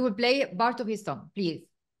 And we will play part of his song, please.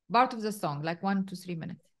 Part of the song, like 1 to 3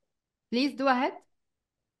 minutes. Please do ahead.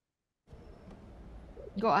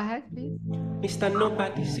 Go ahead, please. Mr.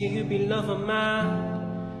 Nobody say you be love a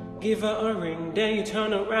man. Give her a ring, then you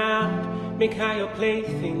turn around. Make her your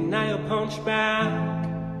plaything, now you punch back.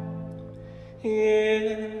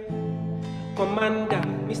 Yeah. Commander,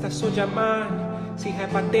 Mr. Soldier Man. See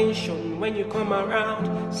hypertension when you come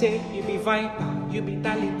around. Say you be Viper, you be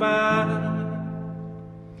Taliban.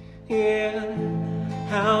 Yeah.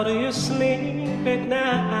 How do you sleep at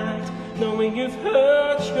night, knowing you've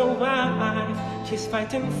hurt your wife? She's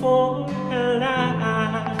fighting for her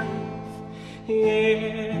life.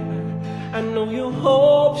 Yeah, I know you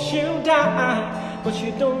hope she'll die, but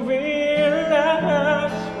you don't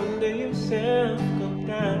realize one day yourself could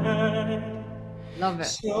die. Love it.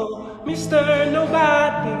 So, Mr.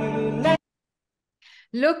 Nobody,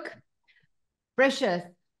 look, Precious,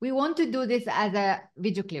 we want to do this as a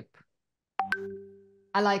video clip.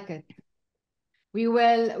 I like it. We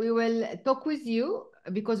will talk with you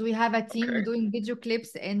because we have a team doing video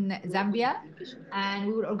clips in Zambia, and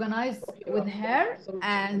we will organize with her,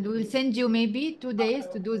 and we'll send you maybe 2 days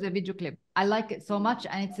to do the video clip. I like it so much,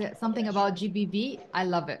 and it's something about GBV. I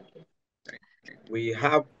love it. We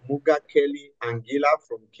have Muga Kelly Angila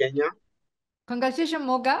from Kenya. Congratulations,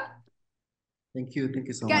 Muga. Thank you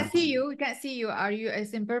so We much. can't see you. We can't see you. Are you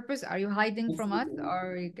as in purpose? Are you hiding from us,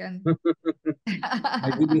 or you can?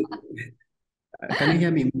 Can you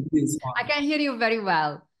hear me? I can hear you very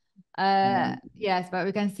well. Yes, but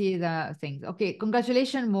we can see the things. Okay,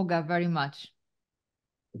 congratulations, Muga, very much.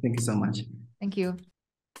 Thank you so much. Thank you.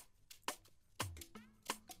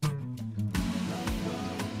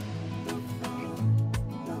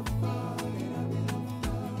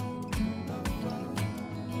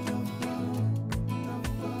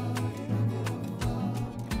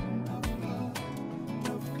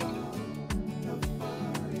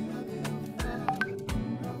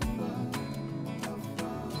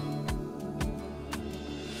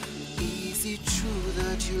 Is it true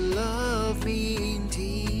that you love me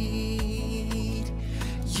indeed?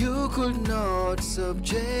 You could not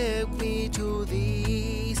subject me to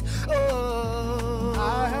these. Oh,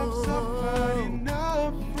 I have suffered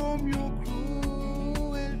enough from your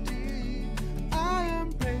cruelty. I am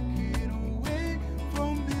breaking away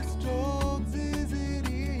from this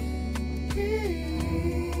toxicity.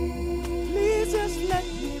 Please just let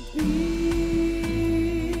me be.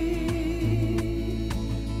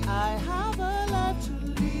 I have a life to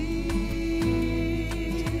lead.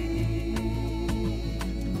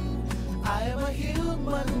 I am a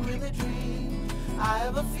human with a dream. I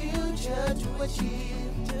have a future to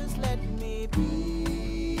achieve. Just let me be.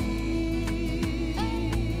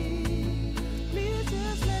 Please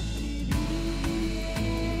just let me be.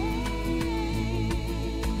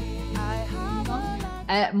 I have a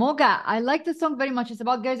life. Moga, I like the song very much. It's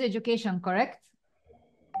about girls' education, correct?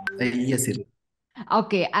 Yes, it is.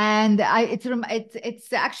 Okay, and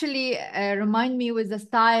it's actually remind me with the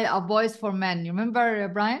style of Boys for Men. You remember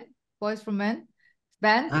Brian? Boys for Men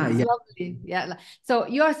band. It's yeah. lovely. Yeah. So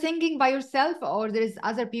you are singing by yourself, or there's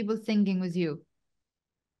other people singing with you?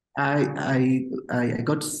 I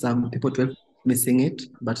got some people to help me sing it,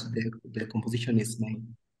 but the composition is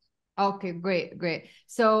mine. Okay, great, great.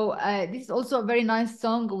 So this is also a very nice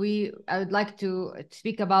song. I would like to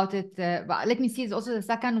speak about it, but let me see. It's also the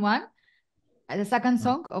second one, the second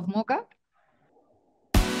song of Mocha.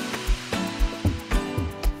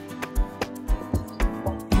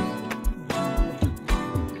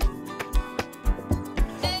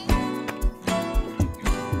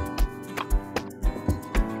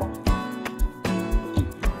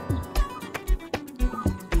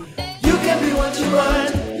 You can be what you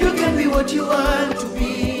want. You can be what you want to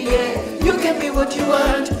be. Yeah. You can be what you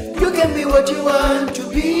want. You can be what you want to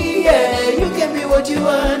be. Yeah. You can be what you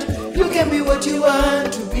want. You can be what you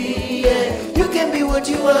want to be. Yeah. You can be what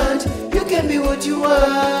you want. You can be what you want.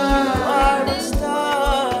 You are a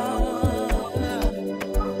star,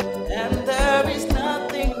 and there is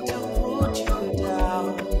nothing to put you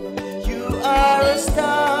down. You are a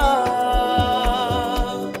star.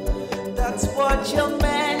 That's what you're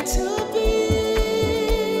meant to be.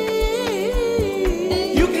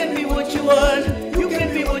 You can be what you want. You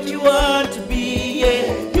can be what you want to be.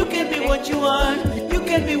 Yeah. You can be what you want. You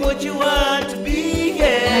can be what you want to be.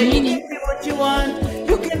 Yeah. You can be what you want.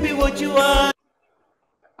 You can be what you want.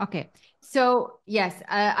 Okay, so yes,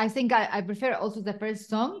 I think I prefer also the first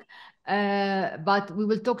song, but we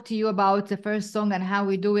will talk to you about the first song and how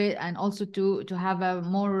we do it, and also to have a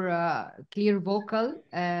more clear vocal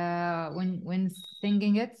when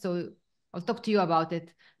singing it. So I'll talk to you about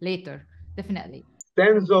it later, definitely.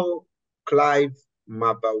 Senzo Clive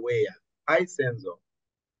Mabaweya. Hi, Senzo.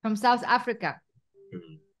 From South Africa.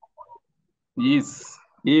 Yes,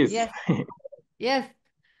 yes. Yes, yes.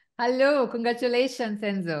 Hello, congratulations,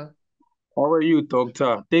 Enzo. How are you,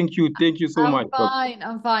 doctor? Thank you so much, doctor.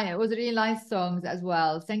 I'm fine. It was really nice songs as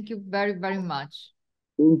well. Thank you very, very much.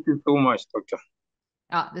 Thank you so much, doctor.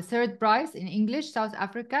 The third prize in English, South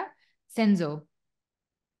Africa, Senzo.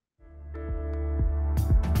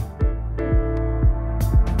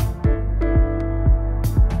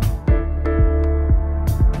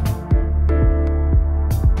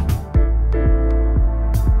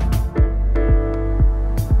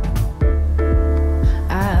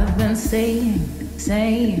 I've been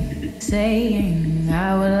saying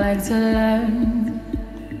I would like to learn,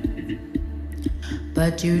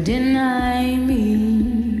 but you deny me,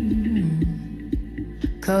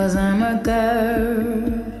 'cause I'm a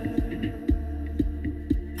girl.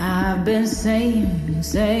 I've been saying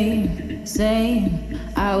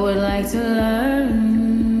I would like to learn.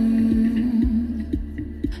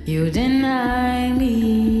 You deny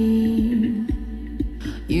me.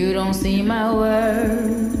 You don't see my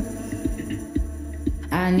worth.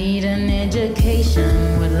 I need an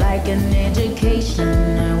education, would like an education.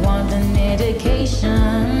 I want an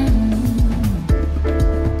education.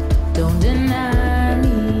 Don't deny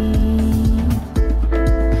me,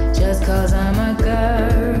 just 'cause I'm a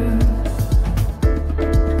girl.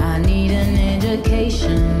 I need an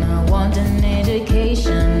education, I want an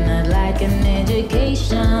education. I'd like an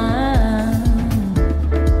education.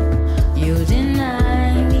 You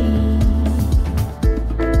deny me,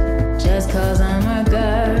 just 'cause I'm a girl.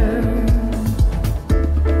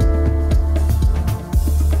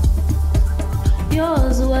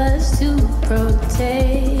 Yours was to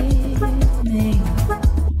protect me.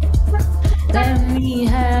 Let me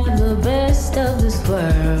have the best of this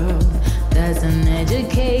world. That's an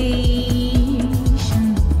education.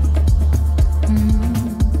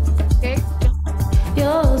 Okay.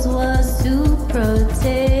 Yours was to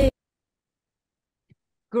protect.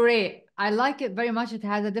 Great. I like it very much. It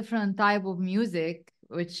has a different type of music,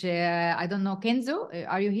 which I don't know. Kenzo,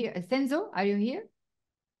 are you here? Senzo, are you here?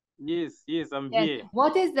 Yes, I'm Yes. here.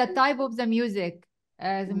 What is the type of the music?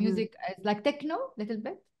 The music is like techno, little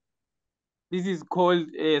bit. This is called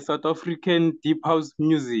South African deep house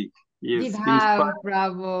music. Yes, Deep house,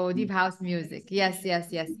 bravo, deep house music. Yes.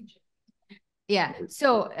 Yeah.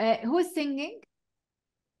 So, who's singing?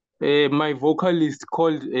 My vocalist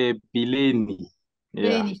called Bileni. Yeah.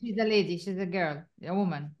 Bellini. She's a lady. She's a girl, a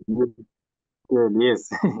woman. Yes.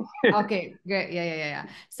 Okay, great. Yeah.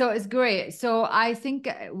 So it's great. So I think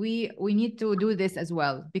we need to do this as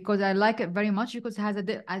well, because I like it very much, because it has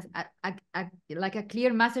like a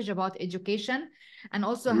clear message about education, and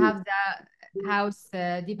also have the house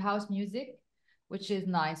deep house music, which is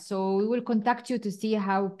nice. So we will contact you to see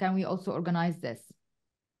how can we also organize this.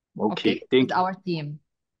 Okay, thank with you. our team.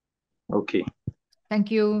 Okay.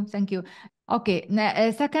 Thank you. Okay,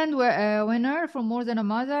 second winner from More Than a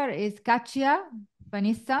Mother is Katia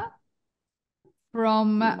Vanessa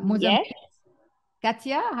from Mozambique. Yes.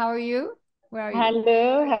 Katia, how are you? Where are you?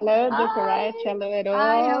 Hello, Dr. Hi. Rach. Hello at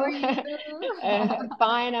Hi, how all. are you?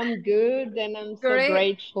 Fine, I'm good, and I'm so Great.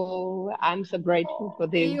 grateful. I'm so grateful for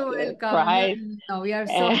this You're welcome. prize. No, we are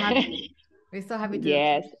so happy. We're so happy to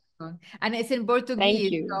Yes, and it's in thank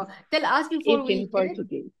Portuguese. you. So tell us before It's we in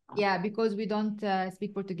Portuguese. yeah, because we don't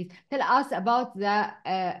speak Portuguese. Tell us about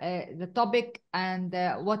the topic and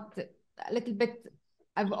what a little bit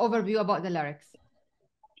of overview about the lyrics.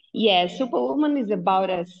 Yes, Superwoman is about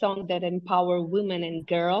a song that empower women and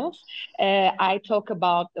girls. I talk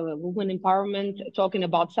about women empowerment, talking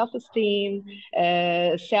about self-esteem,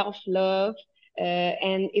 self-love,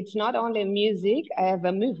 and it's not only music. I have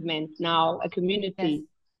a movement now, a community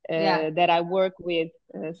Yeah. that I work with,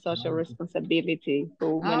 social responsibility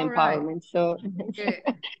for women All right. empowerment. So Good.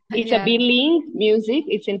 it's Yeah. a bilingual music.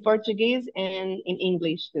 It's in Portuguese and in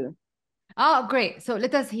English too. Oh, great. So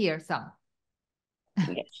let us hear some.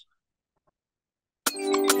 Yes.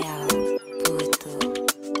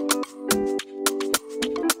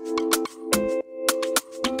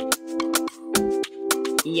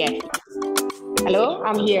 Yes. Hello,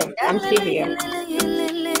 I'm here. I'm still here.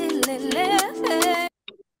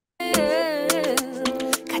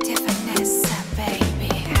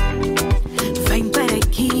 Vem para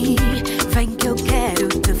aqui, vem que eu quero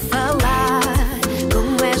te falar.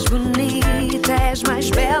 Como és bonita, és mais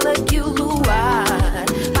bela que o luar.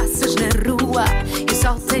 Passas na rua e o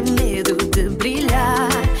sol tem medo de brilhar.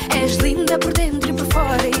 És linda por dentro e por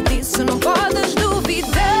fora e disso não podes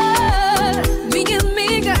duvidar. Minha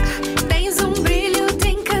amiga, tens um brilho de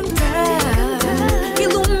encantar.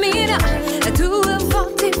 Ilumina a tua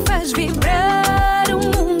volta e faz vibrar. O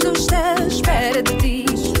mundo está à espera de ti.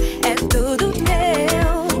 É todo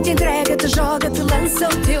teu. Te entrega, te joga, te lança.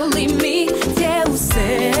 O teu limite é o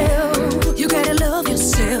céu. You gotta love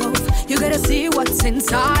yourself. You gotta see what's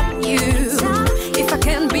inside you. If I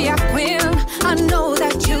can be a queen, I know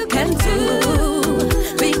that you can too.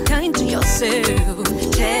 Be kind to yourself.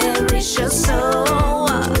 Cherish your soul.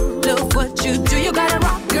 Love what you do. You gotta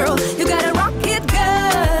rock, girl. You gotta rock it,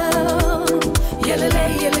 girl.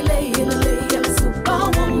 Yelele, yelele, yelele, yelele,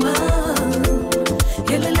 superwoman.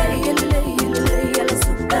 Yelele, yelele, yelele, yelele,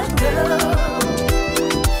 supergirl.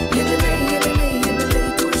 Yelele, yelele, yelele,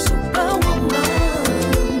 tu és superwoman.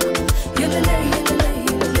 Yelele, yelele,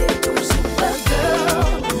 yelele, tu és supergirl.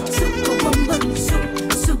 Superwoman,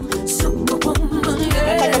 superwoman,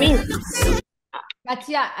 yeah.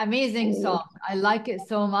 Katia, amazing song. I like it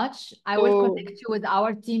so much. I will Oh. connect you with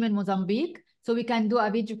our team in Mozambique so we can do a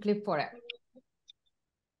video clip for it.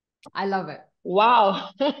 I love it.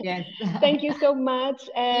 Wow. Yes. Thank you so much.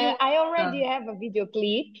 You're I already welcome. have a video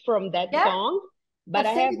clip from that Yeah? song, but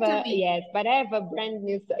So I send have it to me. yes, but I have a brand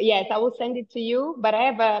new yes, I will send it to you, but I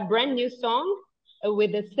have a brand new song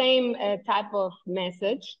with the same type of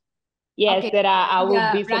message. Yes, Okay, that I will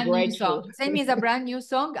the be so brand new grateful. song. Send me the brand new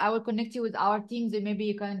song. I will connect you with our teams and maybe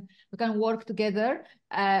we can work together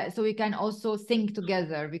so we can also sing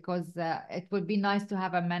together because it would be nice to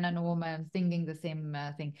have a man and a woman singing the same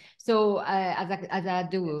thing. So as a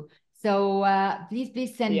duo. So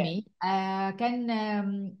please send Yeah. me. Thank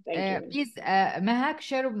you. Please Mahak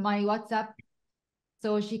share my WhatsApp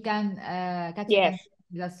so she can Katia can Yes.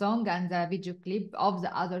 send the song and the video clip of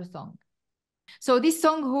the other song. So this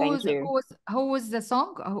song, Thank you. who was the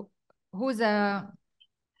song? Who's I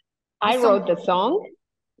this wrote song? the song,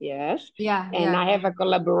 yes, Yeah, and yeah. I have a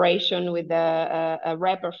collaboration with a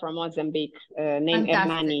rapper from Mozambique named Fantastic.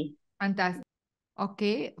 Hernani. Fantastic.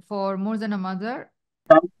 Okay, for More Than a Mother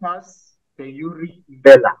Pampas Peyuri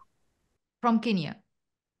Bella. from Kenya.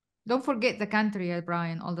 Don't forget the country,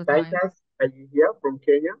 Brian, all the time. Titus, are you here from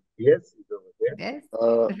Kenya? Yes, he's over there. Yes,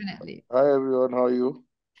 definitely. Hi everyone, how are you?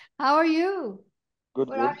 How are you? Good,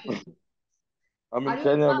 Where are good. you? I'm Are in you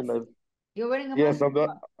Kenya. a mask? You're wearing a Yes, mask?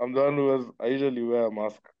 I'm the one who has. I usually wear a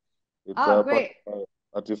mask. It's Oh, a part great. of my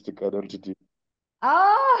artistic identity.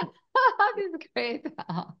 Oh, this is great.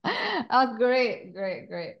 Oh, great, great,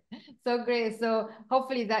 great. So great. So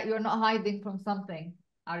hopefully that you're not hiding from something,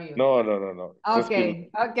 are you? No. Just Okay,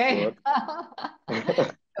 okay.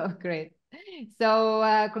 what? Oh, great.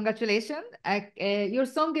 So congratulations. Your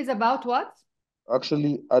song is about what?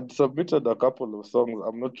 Actually, I'd submitted a couple of songs.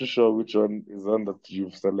 I'm not too sure which one is one that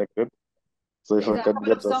you've selected. So if The I can couple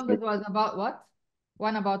get of a songs snippet. was about what?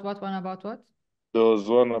 One about what? One about what? There was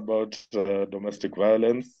one about domestic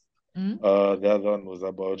violence. Mm? The other one was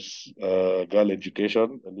about girl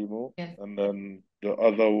education, Elimo. Yes. And then the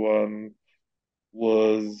other one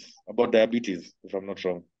was about diabetes, if I'm not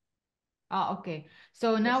wrong. Ah, okay.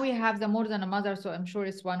 So now we have the More Than a Mother, so I'm sure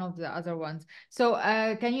it's one of the other ones. So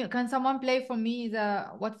can someone play for me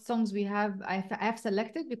what songs we have I have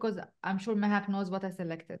selected, because I'm sure Mehak knows what I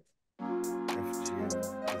selected.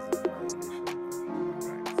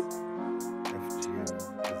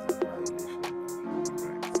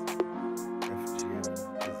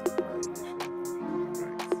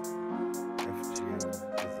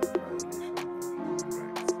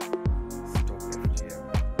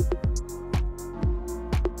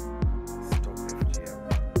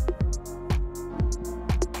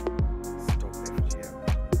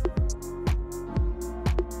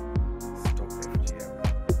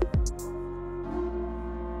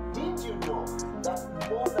 Did you know that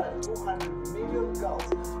more than 200 million girls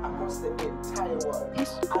across the entire world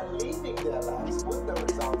are living their lives with the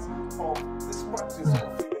results of this practice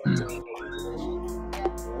of female ejaculation?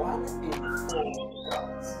 1 in 4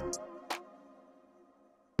 girls.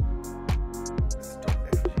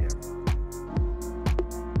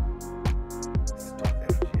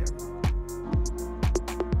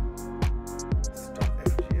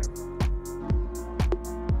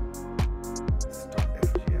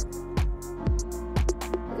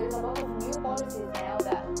 There's a lot of new policies now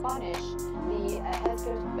that punish the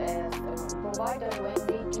healthcare provider when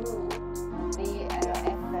they do the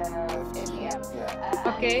FGM.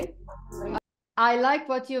 Okay. I like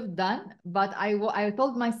what you've done, but I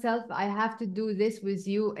told myself I have to do this with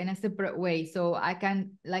you in a separate way, so I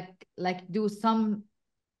can like do some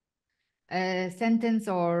sentence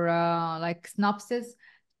or like synopsis,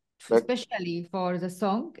 especially for the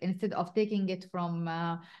song, instead of taking it from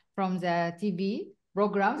the TV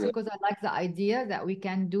programs, because I like the idea that we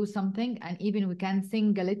can do something, and even we can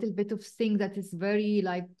sing a little bit of thing that is very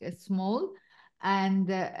like small, and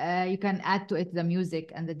you can add to it the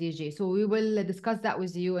music and the DJ. So we will discuss that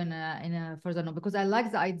with you in a further note, because I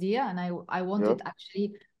like the idea, and I wanted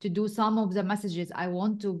actually to do some of the messages I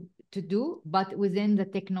want to do, but within the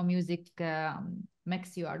techno music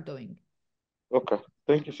mix you are doing. Okay.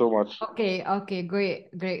 Thank you so much. Okay, great.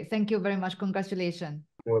 Thank you very much. Congratulations.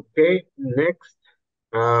 Okay, next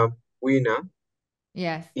winner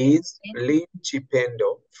Yes. is Lynn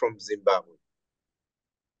Chipendo from Zimbabwe.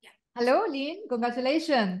 Hello, Lynn.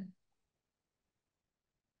 Congratulations.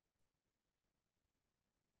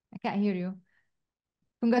 I can't hear you.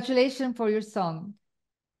 Congratulations for your song.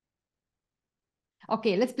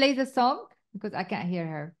 Okay, let's play the song because I can't hear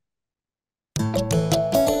her.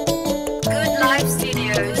 Good Life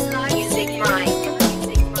Studios, Music Mind.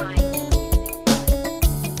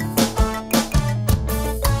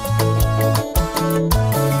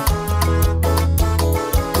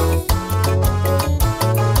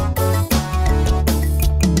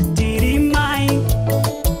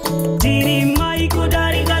 Dirimai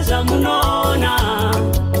kudarika zamunona.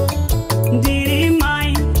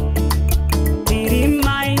 Dirimai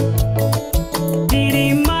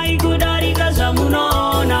kudarika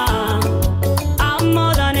zamunona. I'm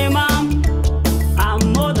more than a mom,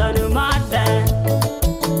 I'm more than a mother.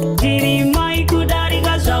 Dirimai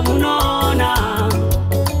kudarika zamunona.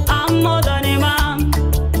 I'm more than a mom,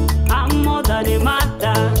 I'm more than a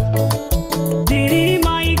mother.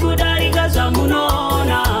 Dirimai kudarika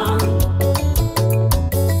zamunona.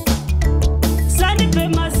 Sandipe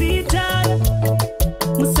mazita,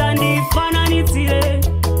 musandifananitsire.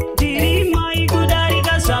 Dirimai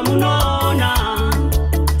kudarika zamunona.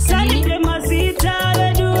 Sandipe mazita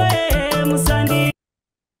veduwe, musandi.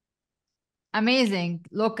 Amazing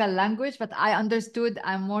local language, but I understood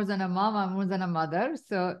I'm more than a mom, I'm more than a mother.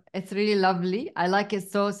 So it's really lovely. I like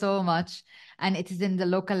it so much. And it is in the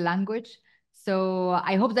local language. So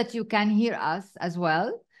I hope that you can hear us as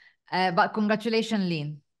well. But congratulations,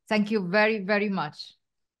 Lynn. Thank you very much.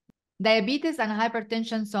 Diabetes and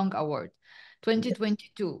Hypertension Song Award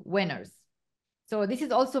 2022 winners. So this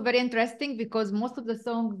is also very interesting because most of the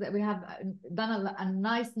songs that we have done a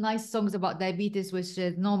nice songs about diabetes, which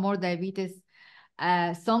is No More Diabetes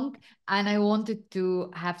song, and I wanted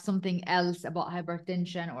to have something else about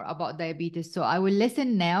hypertension or about diabetes. So I will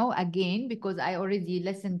listen now again because I already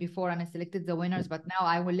listened before and I selected the winners, but now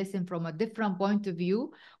I will listen from a different point of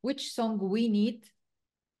view, which song we need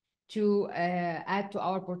to add to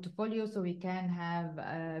our portfolio so we can have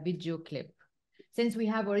a video clip. Since we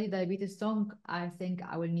have already diabetes song, I think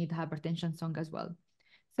I will need hypertension song as well.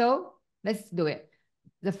 So let's do it.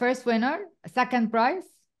 The first winner, second prize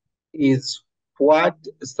is Fuad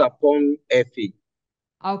Sapong Efi.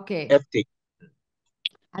 Okay. FT.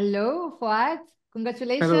 Hello, Fuad.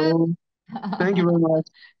 Congratulations. Hello. Thank you very much.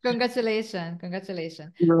 Congratulations. Thank you very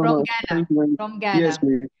From much. Ghana. Thank you very From much. Ghana. Yes,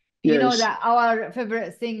 please. You know Yes. that our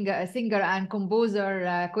favorite singer and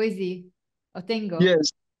composer, Kwesi, Otengo.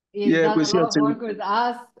 Yes. He's Yeah, done a Kwesi lot of Otengo. work with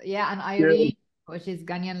us. Yeah, and Yeah. Irene, which is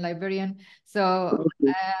Ghanaian Liberian. So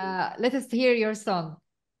let us hear your song.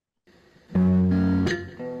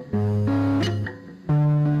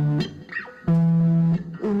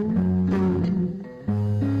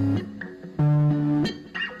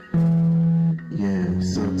 Yeah,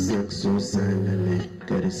 suck so silently.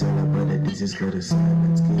 Got it all about it, this is called a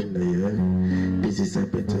silent killer, yeah. This is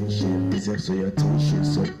hypertension, deserves all your attention.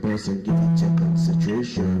 So pause and give it your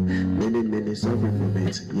concentration. Many minutes suffering from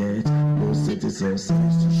it, yet no senses or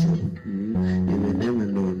signs to show. You may never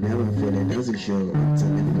know, never feel it doesn't show.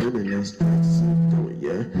 Until it finally strikes you down,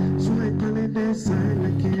 yeah. So I call it the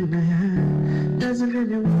silent killer, yeah. Doesn't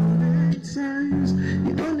really want signs.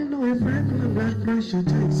 You only know if regular blood pressure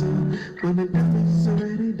takes up. When the damage is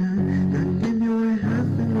already done, and give you a half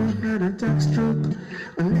and a heart attack, stroke,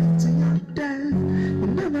 or lead to your death.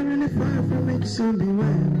 You're never really far from it, so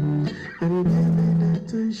beware. And give it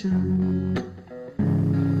attention.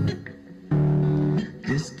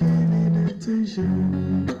 Just give it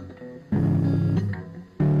attention.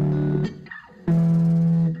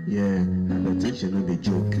 Yeah, hypertension on the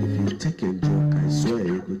joke. If you take a joke, I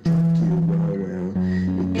swear it could choke you well.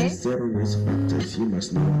 It has several risk factors you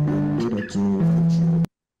must know in order to avoid you.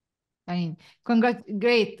 I mean,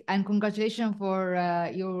 great, and congratulations for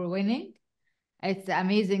your winning. It's an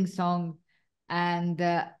amazing song, and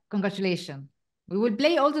congratulations. We will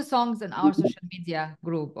play all the songs in our social media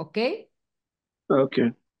group, okay?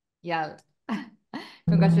 Okay. Yeah.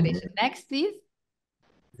 Congratulations. Next, please.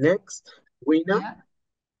 Next winner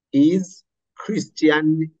is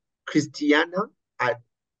Christiana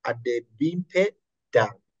Adebimpe Dan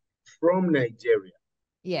from Nigeria.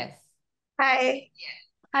 Yes. Hi.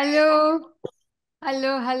 Hello.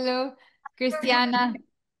 Hello. Christiana.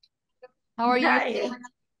 How are you? Hi.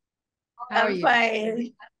 How are I'm you?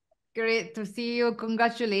 fine. Great to see you.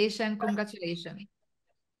 Congratulations.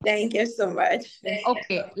 Thank you so much.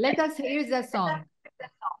 Okay, let us hear the song.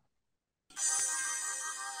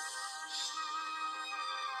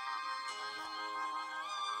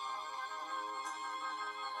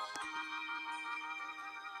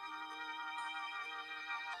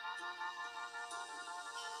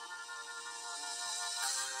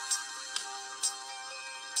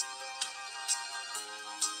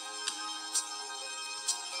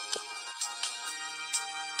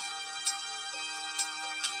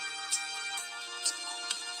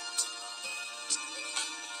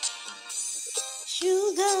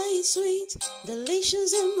 Sugar is sweet,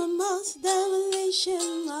 delicious in my mouth,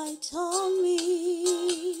 revelation my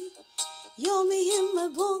tummy. Yummy in my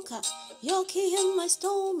boca, yucky in my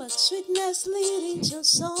stomach, sweetness leading to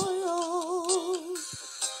sorrow.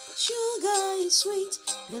 Sugar is sweet,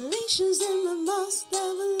 delicious in my mouth,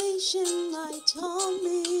 revelation my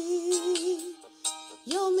tummy.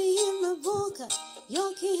 Yummy in my boca,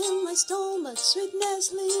 yucky in my stomach,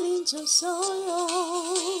 sweetness leading to sorrow.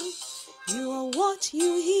 You are what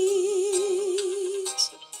you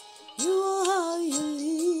eat, you are how you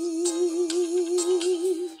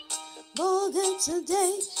live. Burger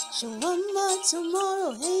today, shawarma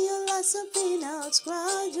tomorrow, and your life spin out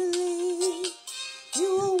gradually.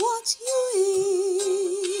 You are what you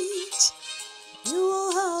eat, you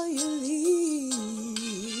are how you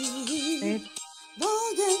live.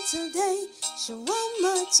 Burger today,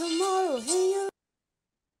 shawarma tomorrow, and your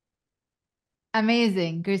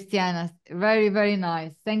Amazing, Christiana. Very, very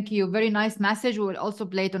nice. Thank you. Very nice message. We will also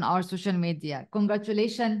play it on our social media.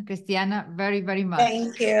 Congratulations, Christiana, very, very much.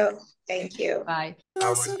 Thank you. Thank you. Bye.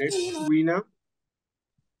 Our next winner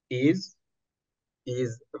is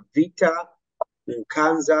Vita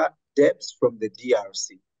Nkanza Debs from the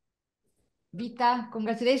DRC. Vita,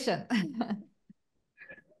 congratulations.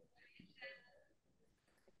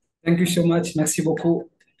 Thank you so much. Merci beaucoup.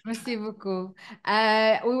 Merci beaucoup.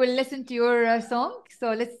 We will listen to your song.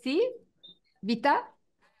 So let's see. Vita?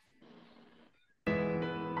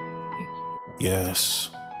 Yes.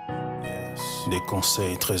 Des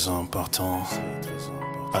conseils très importants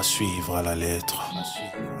à suivre à la lettre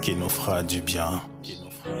qui nous fera du bien.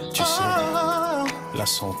 Tu sais, la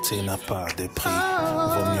santé n'a pas de prix.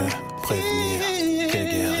 Vaut mieux prévenir que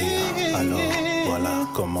guérir. Alors voilà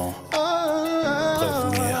comment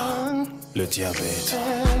prévenir le diabète.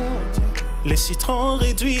 Les citrons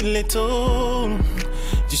réduisent les taux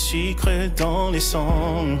du sucre dans les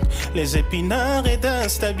sangs. Les épinards aident à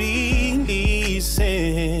stabiliser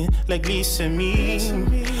la glycémie.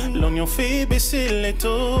 L'oignon fait baisser les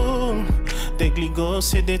taux des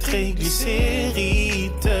glycos et des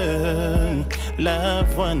triglycérides.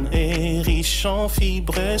 L'avoine est riche en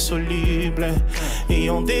fibres solubles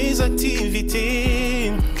et en des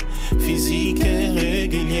activités physiques et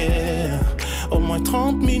régulières, au moins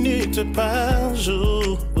 30 minutes par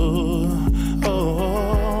jour.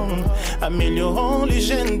 Améliorons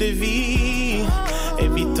l'hygiène de vie,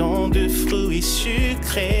 évitons de fruits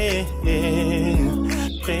sucrés,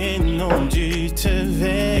 prenons du thé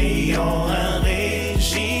vert, ayons un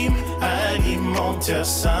régime alimentaire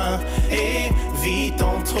sain,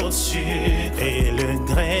 évitons trop de sucre et le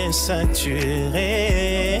grain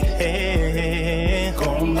saturé.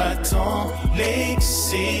 Combattons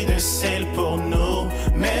l'excès de sel pour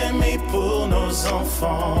nous-mêmes et pour nos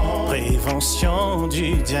enfants. Prévention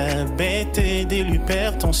du diabète et de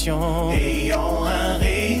l'hypertension. Ayons un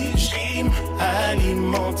régime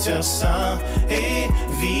alimentaire sain,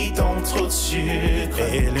 évitons trop de sucre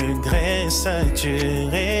et le grain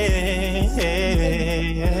saturé.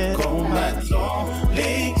 Combattons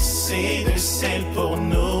l'excès de sel pour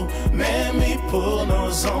nous-mêmes et pour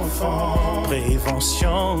nos enfants.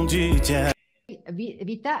 Prévention du diabète.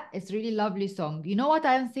 Vita, it's really lovely song. You know what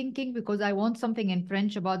I'm thinking? Because I want something in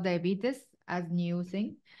French about diabetes as new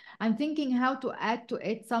thing. I'm thinking how to add to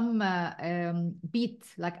it some beat,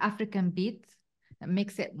 like African beat, that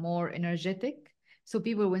makes it more energetic. So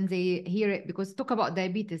people, when they hear it, because talk about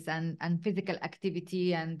diabetes and physical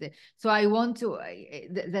activity, and so I want to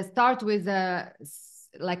the start with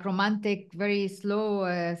like romantic, very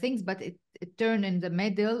slow things, but it turn in the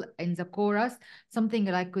middle, in the chorus, something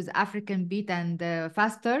like with African beat and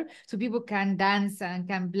faster, so people can dance and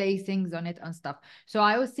can play things on it and stuff. So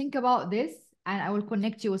I always think about this, and I will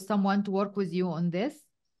connect you with someone to work with you on this.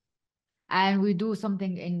 And we do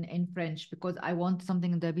something in French, because I want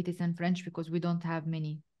something in diabetes in French, because we don't have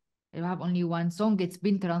many. We have only one song. It's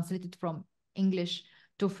been translated from English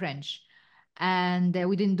to French. And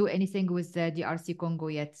we didn't do anything with the DRC Congo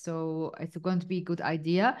yet. So it's going to be a good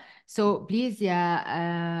idea. So please,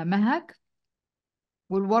 yeah, Mahak,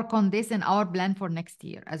 we'll work on this in our plan for next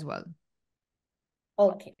year as well.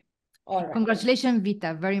 Okay. All right. Congratulations,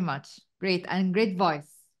 Vita, very much. Great, and great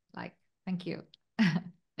voice. Like, thank you.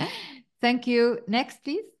 Thank you. Next,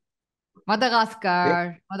 please.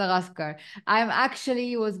 Madagascar. Madagascar. I'm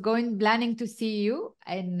actually planning to see you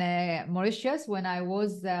in Mauritius when I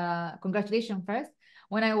was, congratulations first,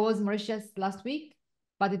 when I was Mauritius last week,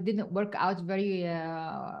 but it didn't work out very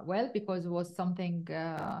well, because it was something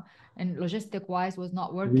and logistic wise was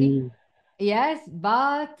not working. Yes,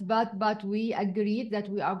 but we agreed that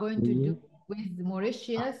we are going to do with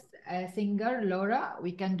Mauritius singer Laura.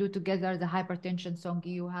 We can do together the hypertension song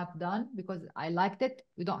you have done, because I liked it.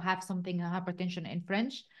 We don't have something hypertension in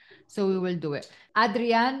French, so we will do it.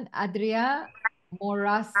 Adrien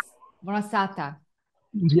Morasata.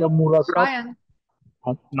 Dia Murasat. Brian.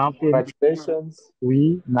 Congratulations.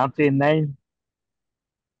 Oui, Nathanaël.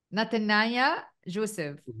 Nathanaël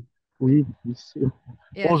Joseph. Oui, monsieur.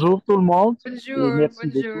 Yes. Bonjour tout le monde. Bonjour, Merci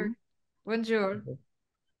bonjour. beaucoup. Bonjour.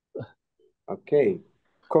 Okay.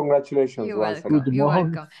 Congratulations You're once welcome. again. You're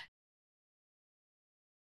welcome.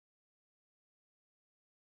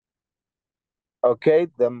 Okay,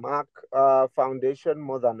 the Merck Foundation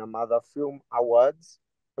More Than a Mother Film Awards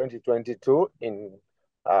 2022 in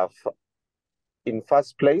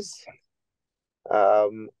first place.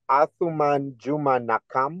 Athuman Juma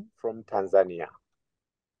Nakam from Tanzania.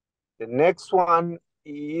 The next one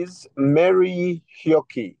is Mary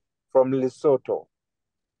Hyoki from Lesotho.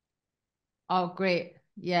 Oh, great.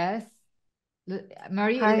 Yes.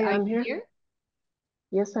 Mary, Hi, are I'm you here. here?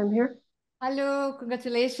 Yes, I'm here. Hello,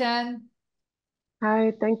 congratulations.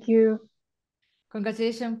 Hi, thank you.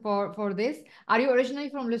 Congratulations for this. Are you originally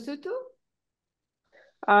from Lesotho?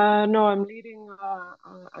 No, I'm leading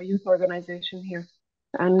a youth organization here,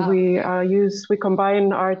 and Oh, we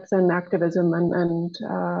combine arts and activism and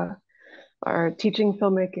are teaching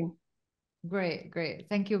filmmaking. great, great.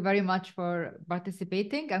 Thank you very much for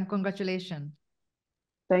participating, and congratulations.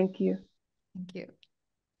 Thank you. Thank you.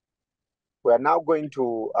 We are now going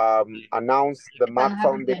to announce the Merck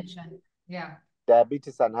Foundation Yeah.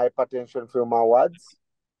 Diabetes and Hypertension Film Awards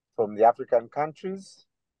from the African countries.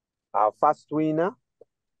 Our first winner.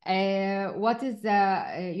 What is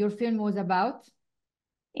your film was about?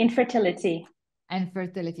 Infertility.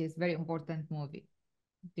 Infertility is very important movie,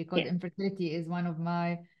 because Yeah. infertility is one of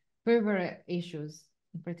my favorite issues,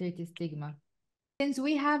 infertility stigma. Since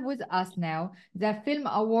we have with us now the film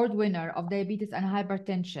award winner of diabetes and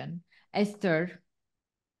hypertension, Esther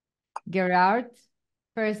Gerard,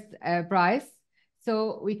 first prize.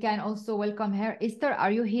 So we can also welcome her. Esther,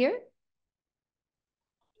 are you here?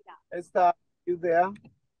 Esther, You there?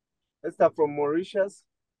 Esther from Mauritius.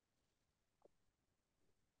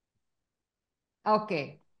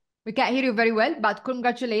 Okay. We can't hear you very well, but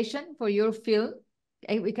congratulations for your film.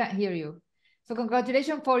 We can't hear you. So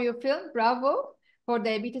congratulations for your film. Bravo for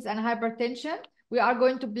diabetes and hypertension. We are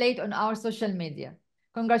going to play it on our social media.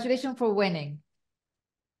 Congratulations for winning.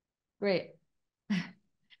 Great.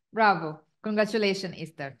 Bravo. Congratulations,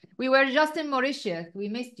 Esther. We were just in Mauritius. We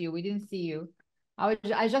missed you. We didn't see you.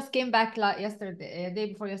 I just came back yesterday, day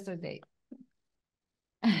before yesterday.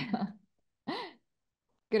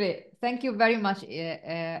 Great. Thank you very much,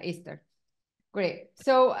 Esther. Great.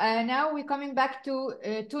 So now we're coming back to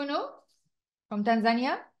Tunu from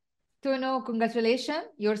Tanzania. Tunu, congratulations.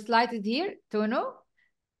 Your slide is here. Tunu.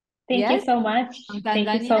 Thank you so much. From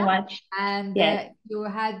Thank you so Tanzania. much. And Yes. you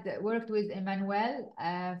had worked with Emmanuel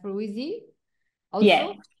Fruizi also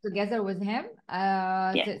Yes. together with him.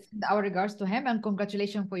 Yes. Send our regards to him and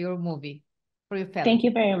congratulations for your movie, for your film. Thank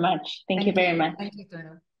you very much. Thank you very much. Thank you,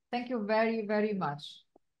 Tunu. Thank you very, very much.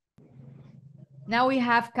 Now we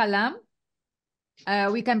have Kalam.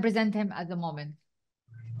 We can present him at the moment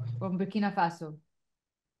from Burkina Faso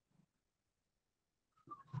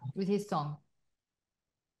with his song.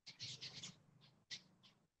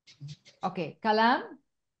 Okay, Kalam,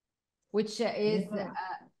 which is,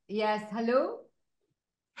 yes, hello?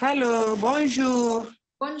 Hello, bonjour.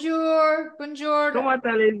 Bonjour, bonjour. Comment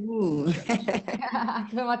allez-vous?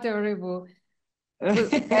 Comment allez-vous?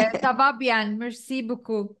 Ça va bien, merci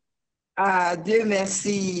beaucoup. Ah, Dieu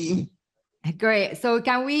merci. Great. So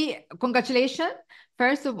can we, congratulations,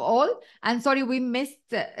 first of all, and sorry we missed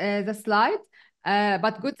the slide,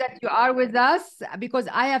 but good that you are with us because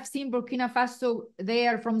I have seen Burkina Faso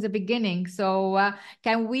there from the beginning. So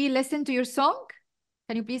can we listen to your song?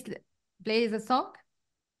 Can you please play the song?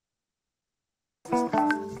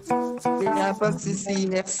 Merci.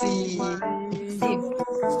 Merci.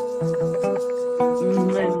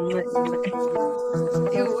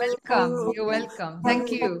 You're welcome. You're welcome.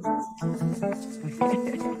 Thank you.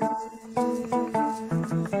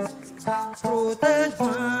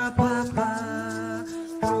 Protège-moi, papa.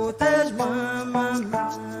 Protège-moi, maman.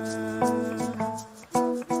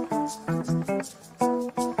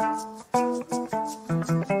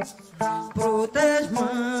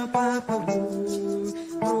 Protège-moi, papa.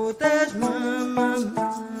 Protège-moi, maman.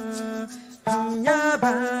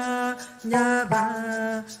 Nyaba, nyaba,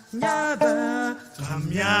 nyaba.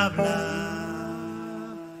 Kamyabla.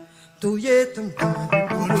 Tuyetum.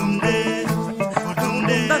 Kudumde.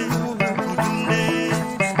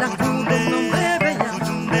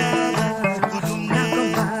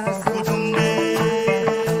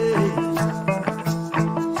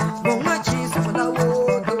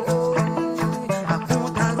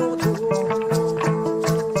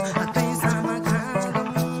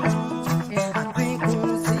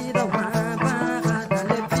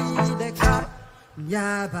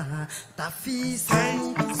 Ta fille, c'est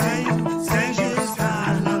jusqu'à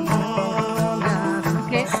la mort.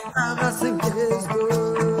 Okay.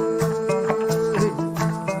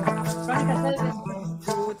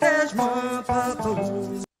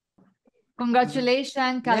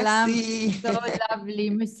 Congratulations, Kalam. Merci. So lovely.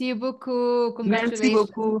 Merci beaucoup. Congratulations. Merci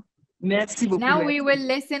beaucoup. Merci beaucoup. Now we will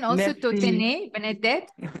listen also to Merci. Tene Benedette,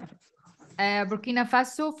 Burkina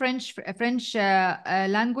Faso, French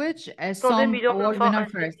language, 102 song millions award d'enfants winner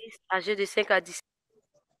first. âgés de 5 à 17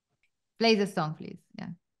 Play the song, please. Yeah.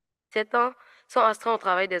 ans sont astreints au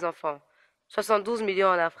travail des enfants. 72 millions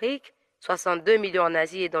en Afrique, 62 millions en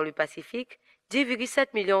Asie et dans le Pacifique,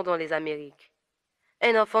 10,7 millions dans les Amériques.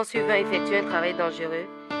 Un enfant sur 20 effectue un travail dangereux,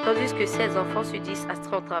 tandis que 16 enfants sur 10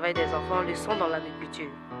 astreints au travail des enfants le sont dans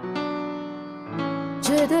l'agriculture.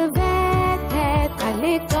 Je devais être à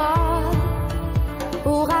l'école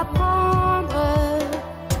pour apprendre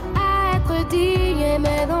à être digne,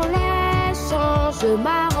 mais dans les champs je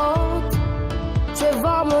m'arrête. Je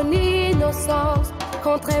vends mon innocence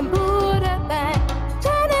contre un bout de pain. Je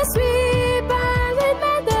ne suis pas une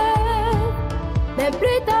main-d'œuvre, mais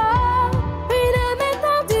plutôt une main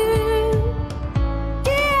tendue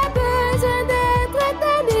qui a besoin d'être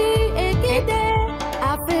tenue et guidée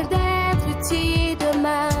afin d'être utile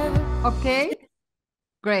demain. Okay,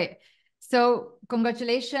 great. So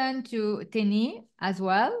congratulations to Teni as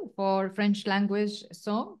well for French language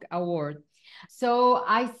song award. So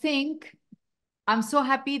I think I'm so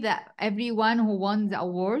happy that everyone who won the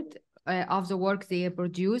award of the work they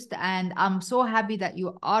produced, and I'm so happy that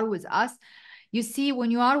you are with us. You see, when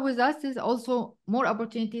you are with us, there's also more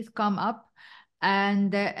opportunities come up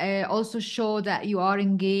and also show that you are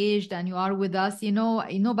engaged and you are with us. You know,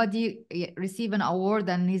 nobody receive an award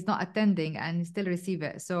and he's not attending and still receive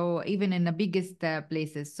it. So even in the biggest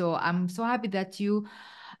places. So I'm so happy that you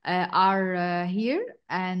are here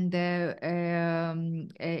and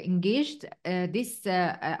engaged. This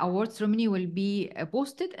award ceremony will be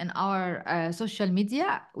posted in our social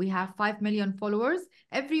media. We have 5 million followers.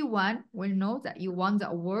 Everyone will know that you won the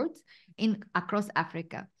award across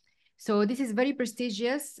Africa. So this is very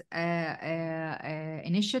prestigious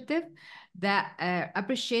initiative that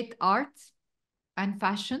appreciate art and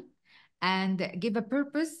fashion and give a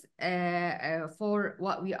purpose for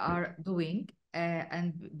what we are doing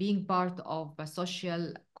and being part of a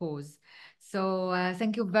social cause. So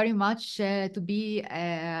thank you very much to be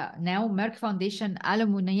now Merck Foundation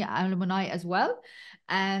alumni as well,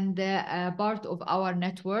 and part of our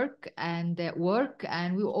network and work,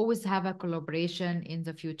 and we always have a collaboration in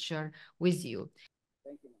the future with you.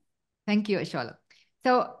 Thank you, Ishola.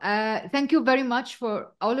 So thank you very much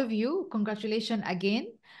for all of you. Congratulations again.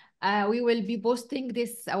 We will be posting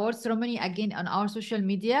this award ceremony again on our social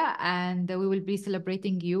media, and we will be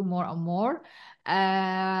celebrating you more and more.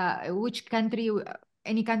 Which country,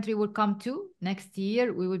 any country will come to next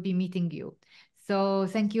year, we will be meeting you. So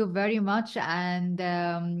thank you very much, and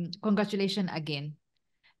congratulations again.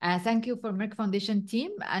 Thank you for Merck Foundation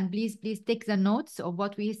team, and please take the notes of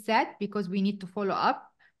what we said, because we need to follow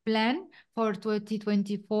up plan for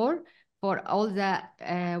 2024 for all the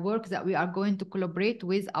work that we are going to collaborate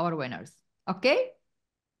with our winners. Okay?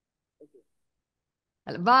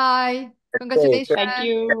 Bye. Congratulations. Thank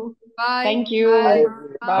you. Bye. Thank you. Bye.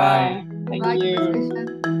 Bye. Bye. Thank Bye. you.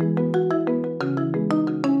 Congratulations.